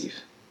to receive.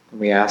 And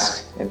we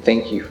ask and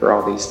thank you for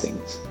all these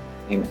things.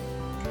 Amen.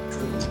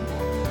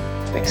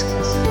 Thanks,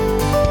 guys.